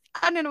was.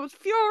 And then I was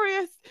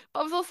furious,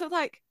 but I was also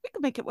like, we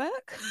can make it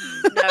work.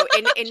 No,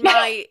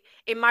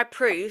 in my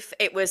proof,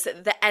 it was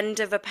at the end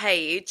of a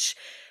page,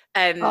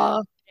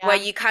 where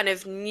you kind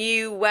of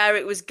knew where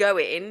it was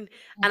going,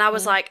 and I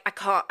was like, I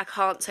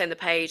can't turn the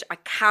page. I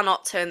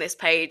cannot turn this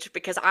page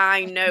because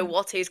I know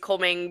what is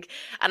coming,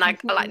 and I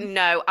like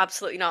no,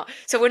 absolutely not.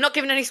 So we're not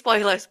giving any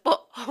spoilers,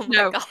 but oh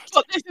my God,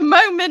 but there's a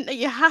moment that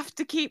you have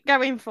to keep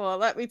going for.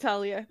 Let me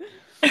tell you.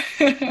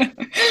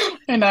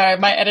 I know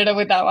my editor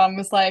with that one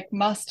was like,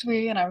 must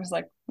we? And I was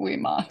like, we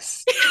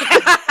must.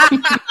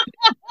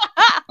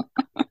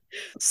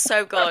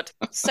 So good.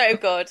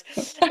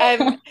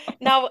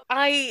 Now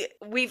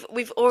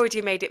we've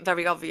already made it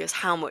very obvious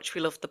how much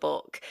we love the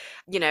book.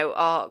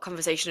 Our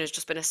conversation has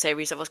just been a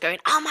series of us going,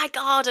 oh my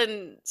God,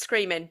 and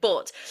screaming.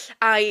 But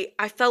I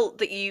felt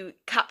that you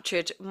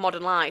captured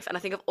modern life, and I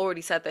think I've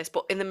already said this,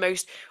 but in the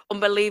most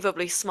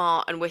unbelievably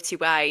smart and witty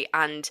way.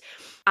 And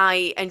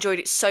I enjoyed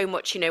it so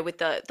much, with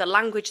the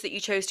language that you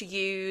chose to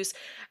use,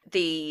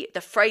 the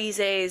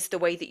phrases, the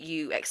way that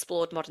you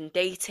explored modern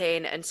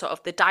dating, and sort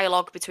of the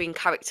dialogue between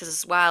characters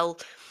as well.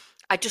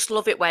 I just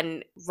love it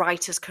when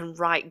writers can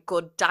write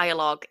good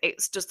dialogue.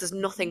 It's just, there's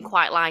nothing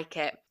quite like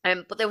it.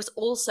 But there was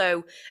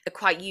also a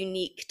quite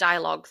unique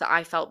dialogue that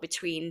I felt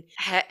between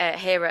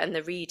Hera and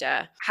the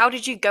reader. How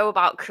did you go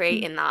about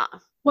creating that?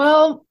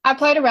 Well, I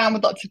played around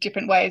with lots of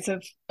different ways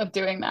of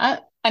doing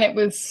that. And it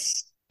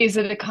was, is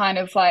it a kind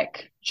of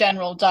like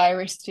general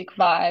diaristic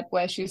vibe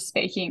where she's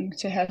speaking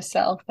to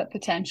herself but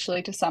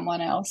potentially to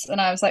someone else? And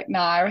I was like,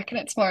 nah, I reckon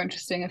it's more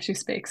interesting if she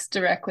speaks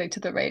directly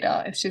to the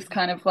reader, if she's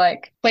kind of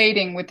like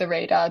pleading with the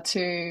reader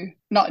to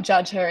not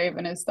judge her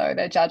even as though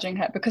they're judging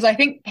her. Because I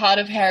think part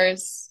of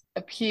Hera's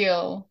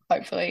appeal,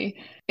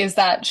 hopefully, is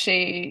that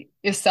she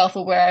is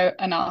self-aware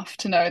enough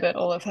to know that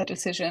all of her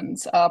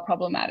decisions are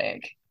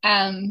problematic.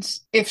 And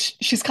if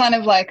she's kind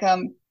of like,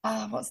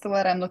 what's the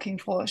word I'm looking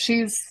for?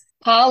 She's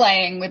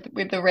parlaying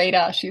with the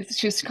reader.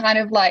 She's kind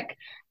of like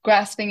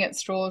grasping at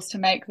straws to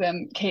make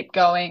them keep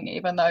going,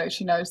 even though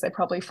she knows they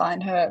probably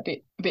find her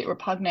a bit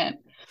repugnant.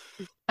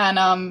 And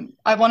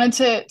I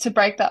wanted to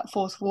break that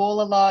fourth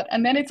wall a lot.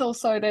 And then it's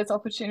also there's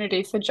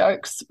opportunity for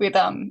jokes with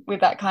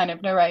that kind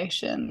of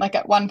narration. Like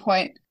at one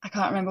point, I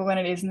can't remember when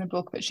it is in the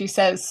book, but she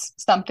says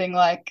something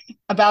like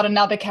about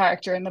another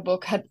character in the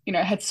book, had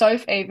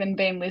Soph even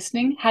been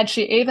listening? Had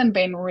she even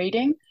been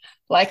reading?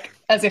 Like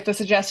as if the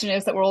suggestion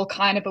is that we're all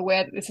kind of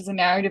aware that this is a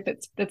narrative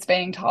that's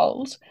being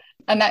told.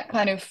 And that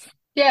kind of,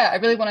 yeah, I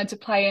really wanted to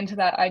play into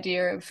that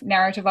idea of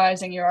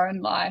narrativizing your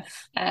own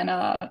life and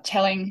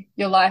telling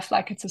your life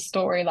like it's a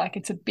story, like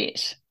it's a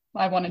bit.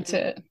 I wanted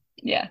to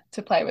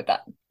play with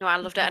that. No, I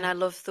loved it, and I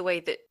love the way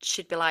that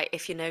she'd be like,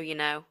 "If you know, you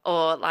know,"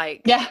 or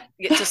like, yeah,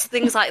 just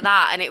things like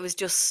that. And it was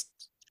just,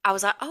 I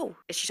was like, "Oh,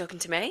 is she talking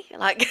to me?"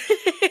 Like,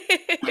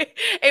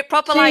 it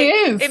proper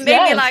it made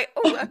me like,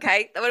 "Oh,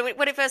 okay."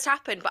 When it first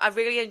happened, but I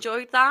really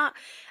enjoyed that,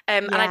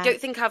 and I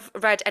don't think I've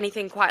read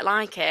anything quite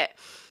like it.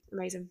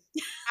 Amazing.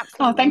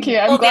 Oh, thank you.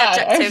 I'm glad.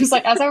 I was just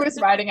like, as I was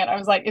writing it, I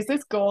was like, is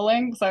this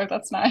galling? So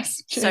that's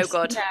nice. So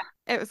good. Yeah,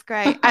 it was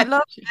great. I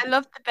love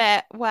the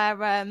bit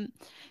where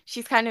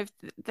she's kind of,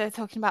 they're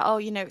talking about, oh,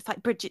 it's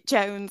like Bridget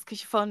Jones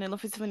because you're falling in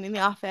love with someone in the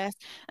office.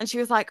 And she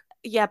was like,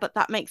 yeah, but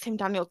that makes him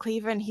Daniel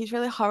Cleaver and he's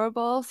really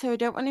horrible. So I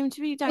don't want him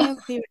to be Daniel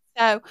Cleaver.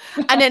 So,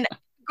 and then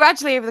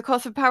gradually over the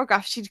course of a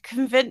paragraph, she'd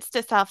convinced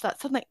herself that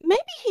suddenly,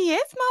 maybe he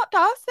is Mark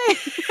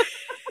Darcy.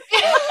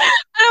 And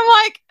I'm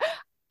like,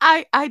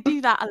 I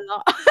do that a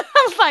lot.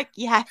 I was like,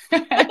 yes.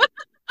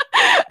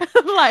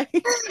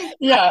 Like,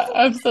 yeah,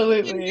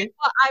 absolutely.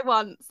 What I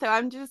want. So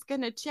I'm just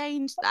going to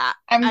change that.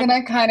 I'm going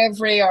to kind of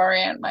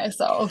reorient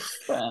myself.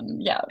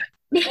 And yeah.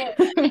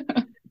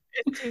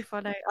 It's too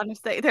funny,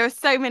 honestly. There are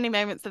so many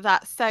moments of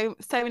that. So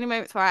many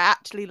moments where I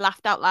actually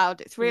laughed out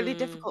loud. It's really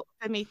difficult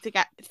for me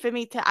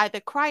to either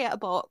cry at a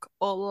book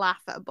or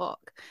laugh at a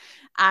book.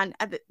 And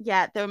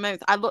there were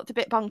moments I looked a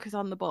bit bonkers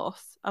on the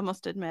bus, I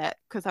must admit,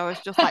 because I was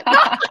just like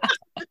back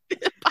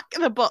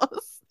in the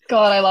bus.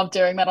 God, I love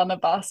doing that on the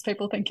bus.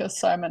 People think you're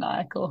so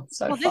maniacal.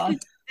 So fun.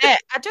 I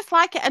just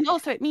like it. And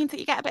also it means that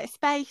you get a bit of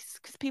space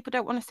because people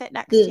don't want to sit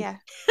next to you.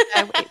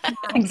 So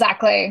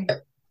exactly.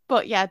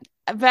 But yeah,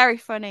 very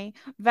funny,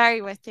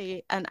 very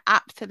witty, and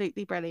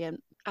absolutely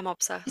brilliant. I'm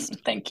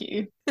obsessed. Thank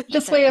you.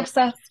 Just we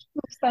obsessed.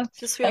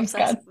 Just we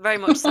obsessed. Very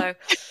much so.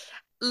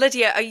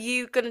 Lydia, are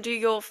you going to do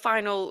your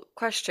final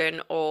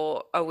question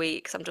or are we?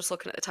 Because I'm just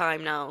looking at the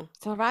time now.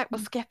 It's all right. We'll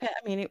skip it.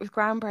 I mean, it was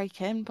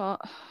groundbreaking, but...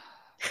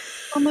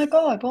 Oh my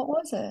God, what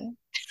was it?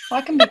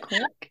 I can be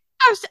quick.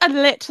 I'm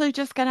literally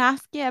just going to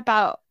ask you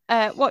about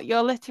what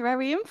your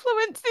literary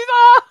influences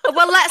are.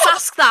 Well, let's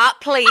ask that,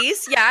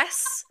 please.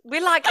 Yes. We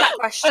like that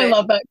question. I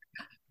love that.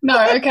 No,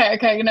 okay.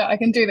 I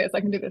can do this.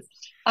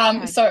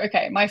 Okay. So,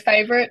 my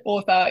favorite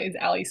author is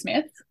Ali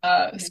Smith,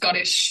 a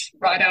Scottish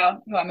writer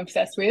who I'm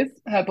obsessed with.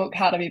 Her book,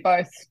 How to Be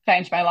Both,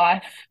 changed my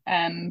life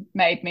and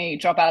made me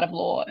drop out of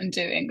law and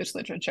do English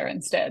literature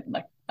instead.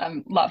 Like,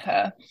 love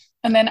her.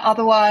 And then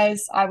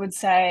otherwise, I would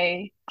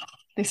say,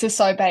 this is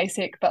so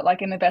basic, but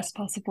like in the best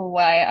possible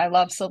way, I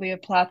love Sylvia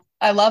Plath.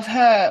 I love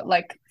her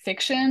like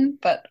fiction,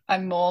 but I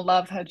more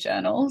love her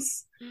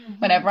journals.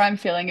 Whenever I'm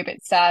feeling a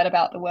bit sad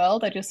about the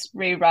world, I just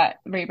rewrite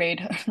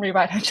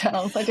her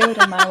journals. I do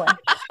it in my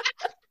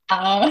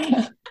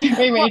way.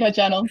 Reread her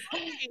journals.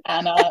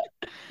 And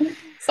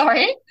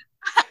sorry?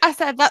 I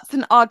said that's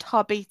an odd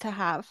hobby to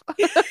have.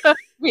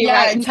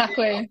 Yeah,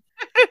 exactly.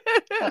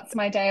 That's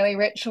my daily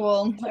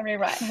ritual. I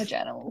rewrite her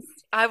journals.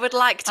 I would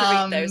like to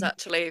read those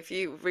actually if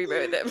you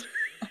rewrote them.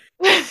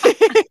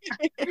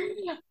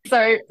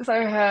 So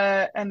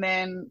her, and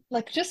then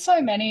like just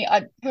so many.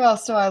 Who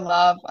else do I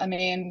love? I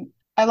mean,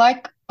 I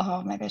like,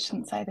 maybe I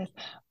shouldn't say this.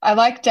 I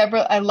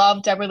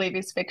love Deborah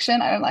Levy's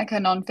fiction. I don't like her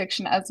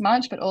nonfiction as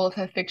much, but all of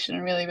her fiction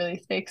really, really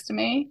speaks to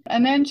me.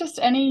 And then just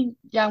any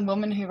young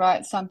woman who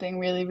writes something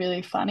really,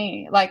 really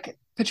funny. Like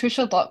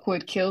Patricia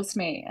Lockwood kills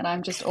me, and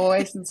I'm just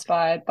always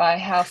inspired by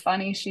how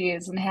funny she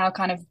is and how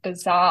kind of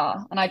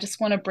bizarre. And I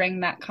just want to bring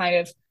that kind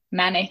of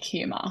manic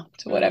humor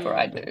to whatever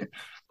I do.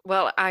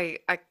 Well, I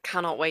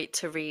cannot wait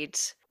to read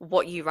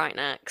what you write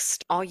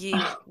next. Are you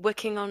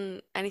working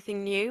on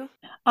anything new?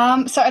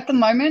 So at the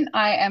moment,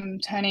 I am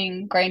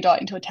turning Green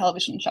Dot into a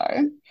television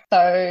show.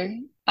 So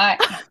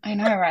I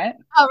know, right?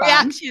 Our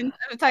reactions.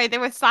 I'm sorry, they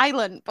were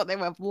silent, but they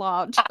were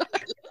large.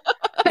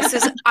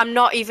 I'm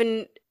not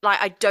even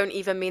like, I don't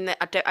even mean that.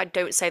 I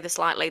don't say this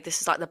lightly.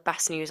 This is like the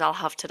best news I'll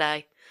have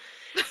today.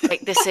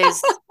 Like this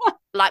is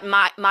like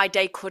my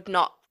day could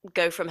not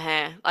go from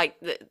here. Like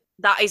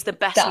that is the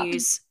best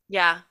news.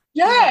 Yeah.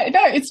 Yeah,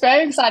 no, it's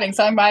very exciting.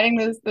 So I'm writing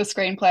the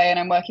screenplay and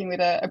I'm working with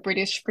a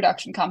British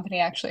production company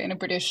actually, and a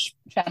British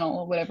channel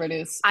or whatever it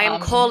is. I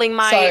am calling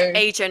my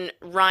agent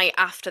right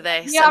after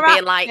this and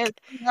being like,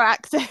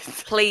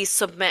 please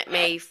submit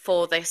me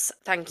for this.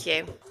 Thank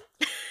you.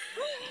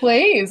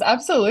 Please,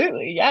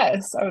 absolutely.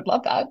 Yes, I would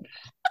love that.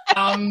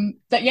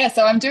 But yeah,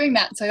 so I'm doing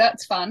that. So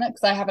that's fun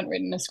because I haven't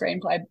written a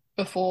screenplay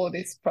before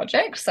this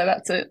project. So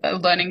that's a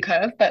learning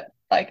curve. But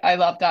like I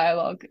love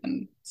dialogue,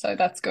 and so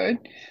that's good.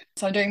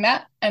 So I'm doing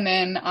that. And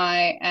then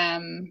I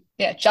am,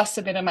 yeah, just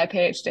submitted my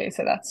PhD.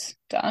 So that's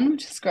done,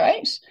 which is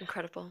great.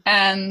 Incredible.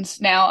 And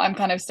now I'm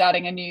kind of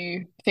starting a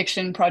new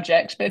fiction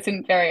project, but it's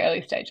in very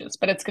early stages.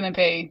 But it's going to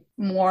be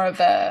more of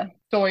a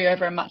story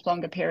over a much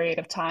longer period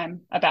of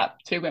time about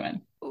two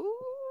women. Ooh,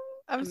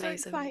 I'm Amazing.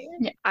 so excited.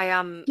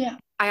 Yeah.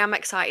 I am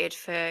excited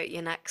for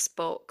your next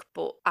book,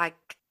 but I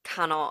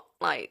cannot,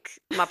 like,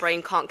 my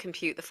brain can't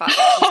compute the fact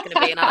that it's going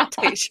to be an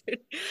adaptation.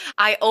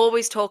 I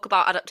always talk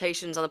about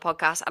adaptations on the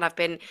podcast, and I've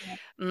been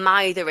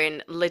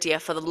mithering Lydia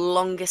for the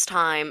longest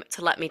time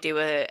to let me do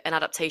an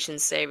adaptation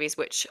series,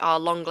 which our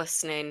long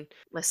listening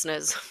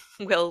listeners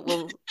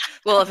will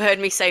have heard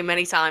me say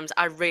many times.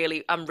 I'm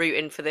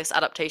rooting for this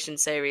adaptation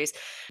series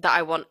that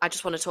I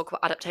just want to talk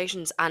about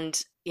adaptations, and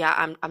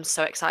yeah, I'm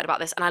so excited about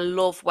this, and I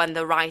love when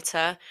the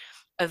writer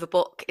of a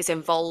book is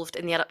involved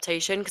in the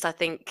adaptation because I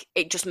think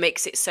it just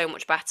makes it so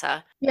much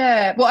better.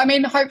 Yeah, well, I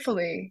mean,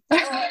 hopefully,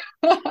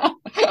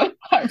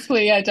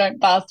 hopefully I don't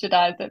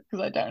bastardize it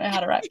because I don't know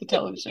how to write for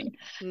television.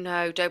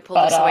 No, don't pull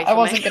But this away from I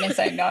wasn't me. going to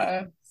say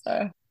no,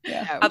 so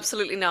yeah. No.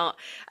 Absolutely not.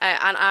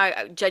 And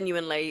I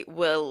genuinely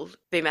will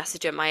be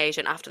messaging my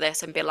agent after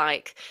this and be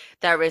like,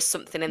 there is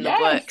something in the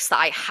Yes, works that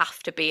I have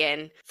to be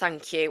in.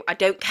 Thank you. I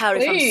don't care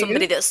if I'm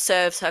somebody please. that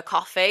serves her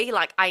coffee.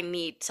 Like, I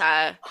need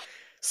to.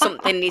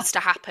 Something needs to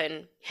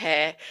happen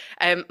here.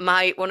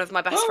 One of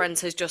my best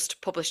friends has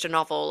just published a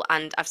novel,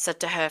 and I've said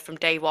to her from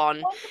day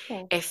one,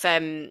 Wonderful.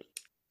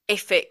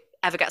 if it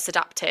ever gets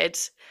adapted,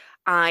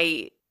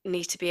 I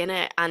need to be in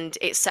it. And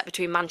it's set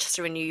between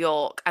Manchester and New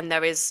York, and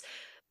there is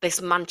this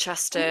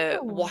Manchester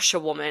Oh,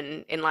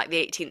 washerwoman in like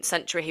the 18th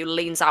century who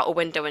leans out a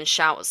window and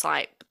shouts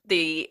like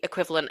the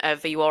equivalent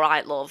of "Are you all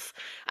right, love?"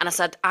 And I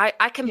said, I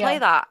can play yeah.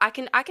 that. I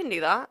can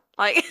do that.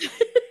 Like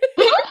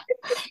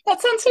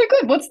That sounds so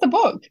good. What's the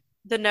book?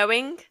 The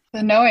Knowing.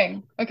 The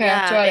Knowing. Okay, I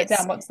have to Yeah, write it it's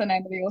down. What's the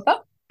name of the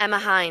author? Emma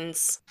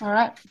Hines. All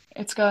right,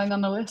 it's going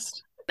on the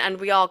list. And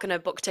we are going to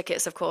book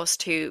tickets, of course,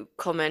 to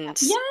come and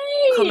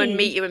Yay!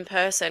 meet you in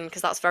person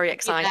because that's very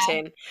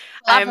exciting.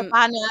 We'll have a Um,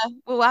 banner.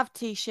 We'll have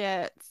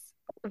t-shirts.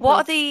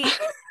 what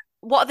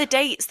are the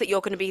dates that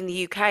you're going to be in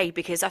the UK?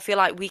 Because I feel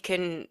like we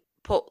can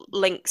put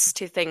links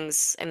to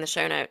things in the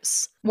show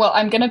notes. Well,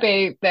 I'm going to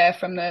be there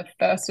from the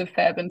 1st of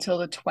Feb until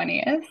the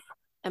 20th.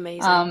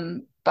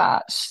 Amazing.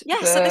 But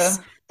Yeah,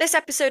 so this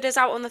episode is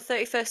out on the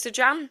 31st of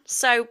Jan.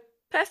 So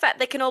perfect.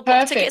 They can all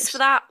book tickets for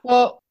that.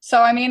 Well,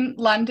 so I'm in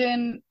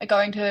London,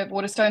 going to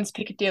Waterstones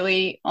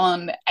Piccadilly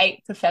on the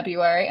 8th of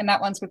February, and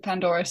that one's with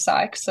Pandora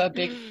Sykes, so a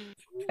big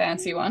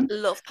fancy one.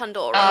 Love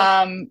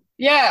Pandora.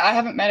 Yeah, I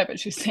haven't met her, but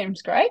she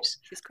seems great.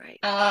 She's great.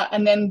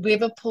 And then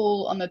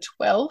Liverpool on the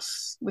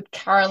 12th with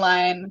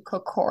Caroline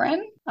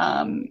Corcoran,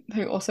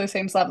 who also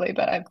seems lovely,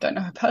 but I don't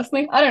know her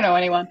personally. I don't know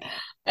anyone.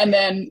 And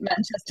then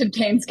Manchester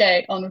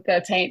Deansgate on the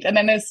 13th. And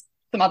then there's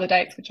some other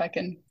dates which I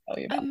can tell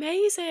you about.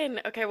 Amazing.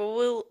 Okay, well,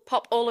 we'll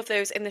pop all of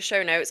those in the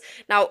show notes.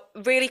 Now,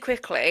 really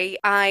quickly,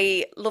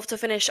 I love to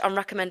finish on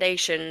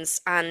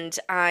recommendations, and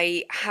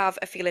I have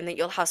a feeling that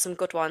you'll have some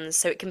good ones.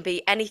 So it can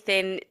be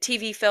anything,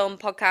 TV, film,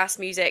 podcast,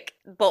 music,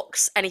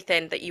 books,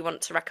 anything that you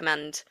want to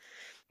recommend.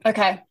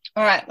 Okay.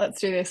 All right, let's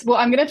do this. Well,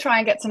 I'm going to try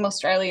and get some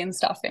Australian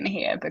stuff in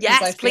here because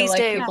Yes, I feel please like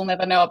do. people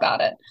never know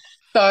about it.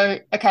 So,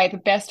 okay, the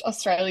best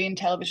Australian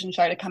television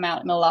show to come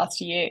out in the last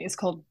year is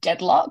called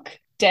Deadlock.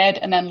 Dead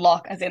and then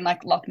Lock, as in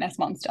like Loch Ness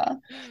Monster.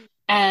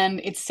 And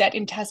it's set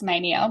in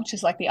Tasmania, which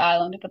is like the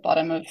island at the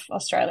bottom of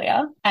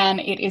Australia. And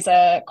it is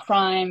a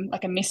crime,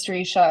 like a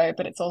mystery show,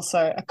 but it's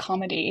also a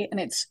comedy. And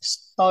it's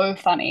so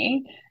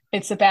funny.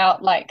 It's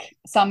about like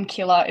some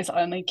killer is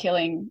only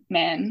killing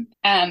men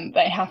and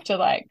they have to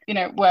like,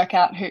 work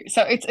out who.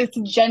 So it's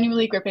a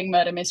genuinely gripping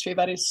murder mystery,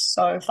 but it's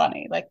so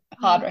funny. Like,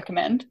 hard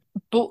recommend.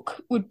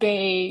 Book would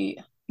be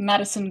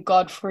Madison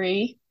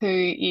Godfrey, who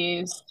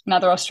is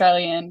another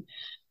Australian.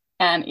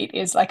 And it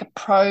is like a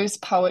prose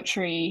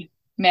poetry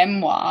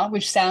memoir,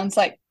 which sounds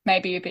like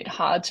maybe a bit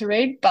hard to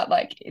read, but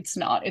like it's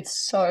not. It's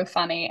so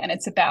funny. And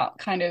it's about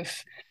kind of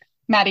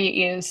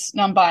Maddie is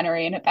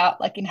non-binary and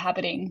about like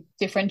inhabiting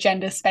different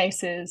gender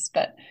spaces.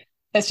 But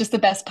there's just the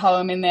best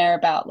poem in there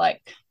about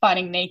like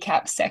finding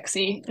kneecaps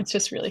sexy. It's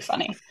just really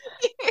funny.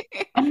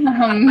 I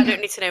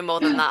don't need to know more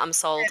than that. I'm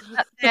sold.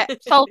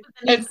 It's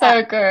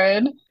so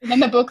good. And then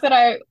the book that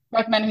I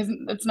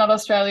recommend, it's not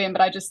Australian,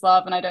 but I just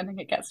love, and I don't think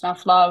it gets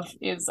enough love,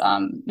 is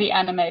The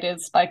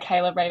Animators by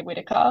Kayla Ray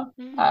Whitaker.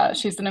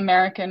 She's an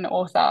American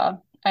author,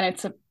 and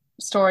it's a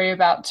story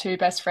about two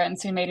best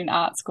friends who meet in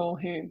art school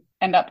who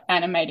end up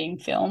animating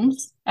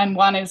films, and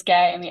one is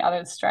gay and the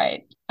other is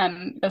straight,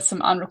 and there's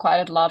some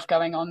unrequited love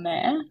going on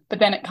there. But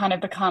then it kind of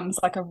becomes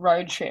like a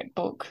road trip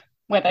book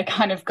where they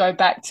kind of go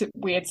back to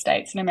weird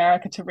states in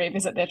America to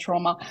revisit their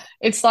trauma.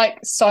 It's like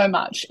so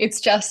much. It's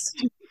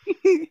just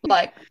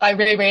Like, I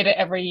reread it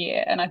every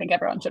year, and I think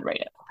everyone should read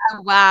it.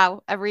 Oh,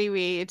 wow, a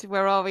reread. We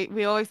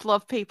always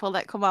love people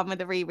that come on with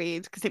a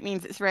reread because it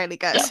means it's really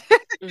good.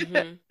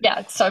 Yeah. Yeah,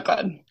 it's so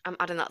good. I'm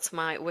adding that to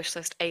my wish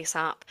list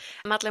ASAP.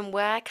 Madeleine,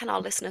 where can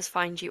our listeners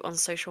find you on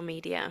social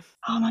media?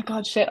 Oh my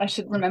God, shit, I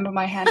should remember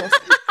my handles.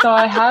 So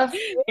I have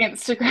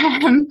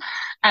Instagram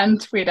and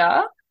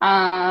Twitter.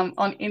 On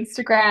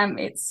Instagram,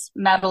 it's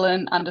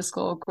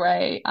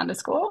Madeleine_Gray_.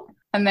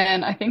 And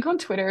then I think on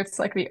Twitter, it's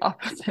like the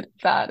opposite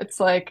of that. It's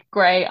like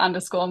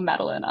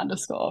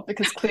Gray_Madeleine_,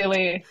 because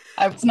clearly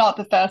I was not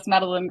the first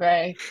Madeleine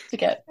Gray to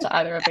get to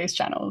either of these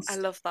channels. I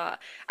love that.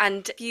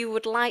 And if you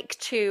would like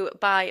to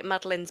buy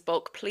Madeleine's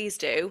book, please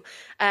do.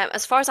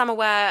 As far as I'm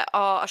aware,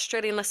 our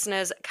Australian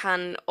listeners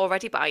can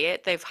already buy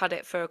it. They've had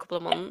it for a couple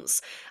of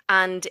months,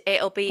 and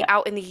it'll be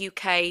out in the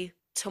UK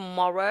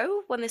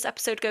tomorrow when this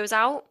episode goes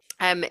out.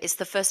 It's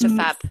the 1st of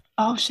Feb.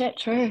 Oh shit,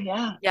 true,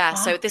 yeah. Yeah, Wow.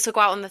 so this will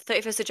go out on the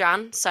 31st of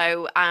Jan.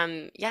 So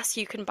yes,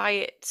 you can buy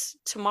it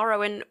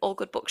tomorrow in all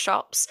good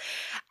bookshops.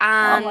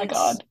 And oh my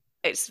God.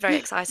 It's very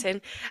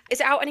exciting.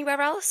 Is it out anywhere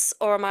else,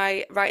 or am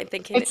I right in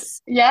thinking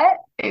it's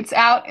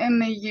out in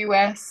the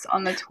US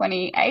on the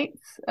 28th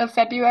of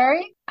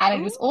February,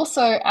 and it is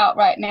also out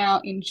right now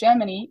in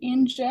Germany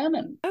in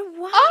German. Oh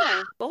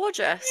wow,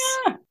 gorgeous.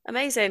 Yeah.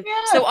 Amazing. Yeah.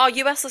 So our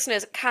US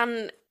listeners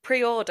can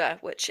pre-order,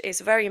 which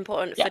is very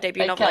important for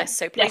debut novelists,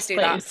 so please do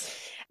that.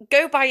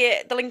 Go buy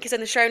it. The link is in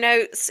the show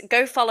notes.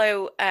 Go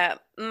follow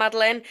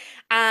Madeleine.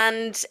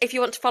 And if you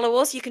want to follow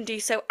us, you can do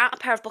so at A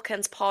Pair of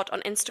Bookends Pod on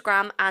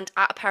Instagram and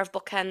at A Pair of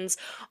Bookends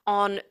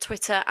on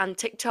Twitter and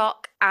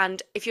TikTok.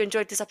 And if you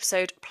enjoyed this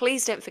episode,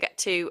 please don't forget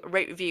to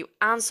rate, review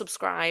and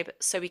subscribe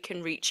so we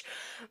can reach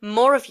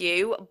more of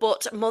you.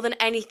 But more than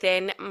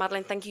anything,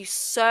 Madeleine, thank you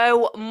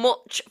so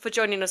much for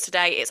joining us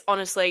today. It's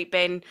honestly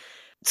been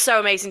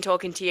so amazing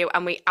talking to you,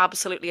 and we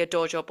absolutely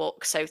adored your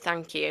book, so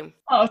thank you.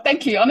 Oh,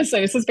 thank you.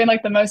 Honestly, this has been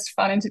like the most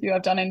fun interview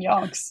I've done in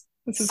yonks.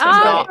 This has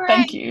been great.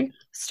 Thank you.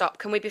 Stop.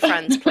 Can we be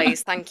friends,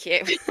 please? Thank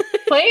you.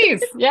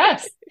 Please,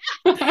 yes.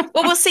 Well,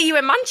 we'll see you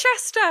in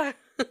Manchester.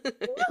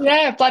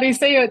 Yeah, bloody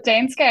see you at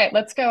Deansgate.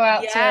 Let's go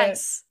out to,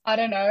 I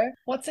don't know,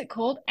 what's it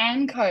called?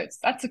 Ancoats.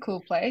 That's a cool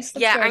place.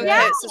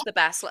 Ancoats is the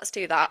best. Let's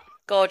do that.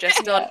 Gorgeous.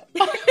 Done.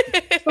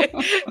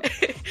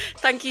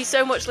 Thank you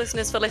so much,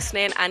 listeners, for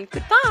listening, and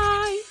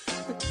goodbye.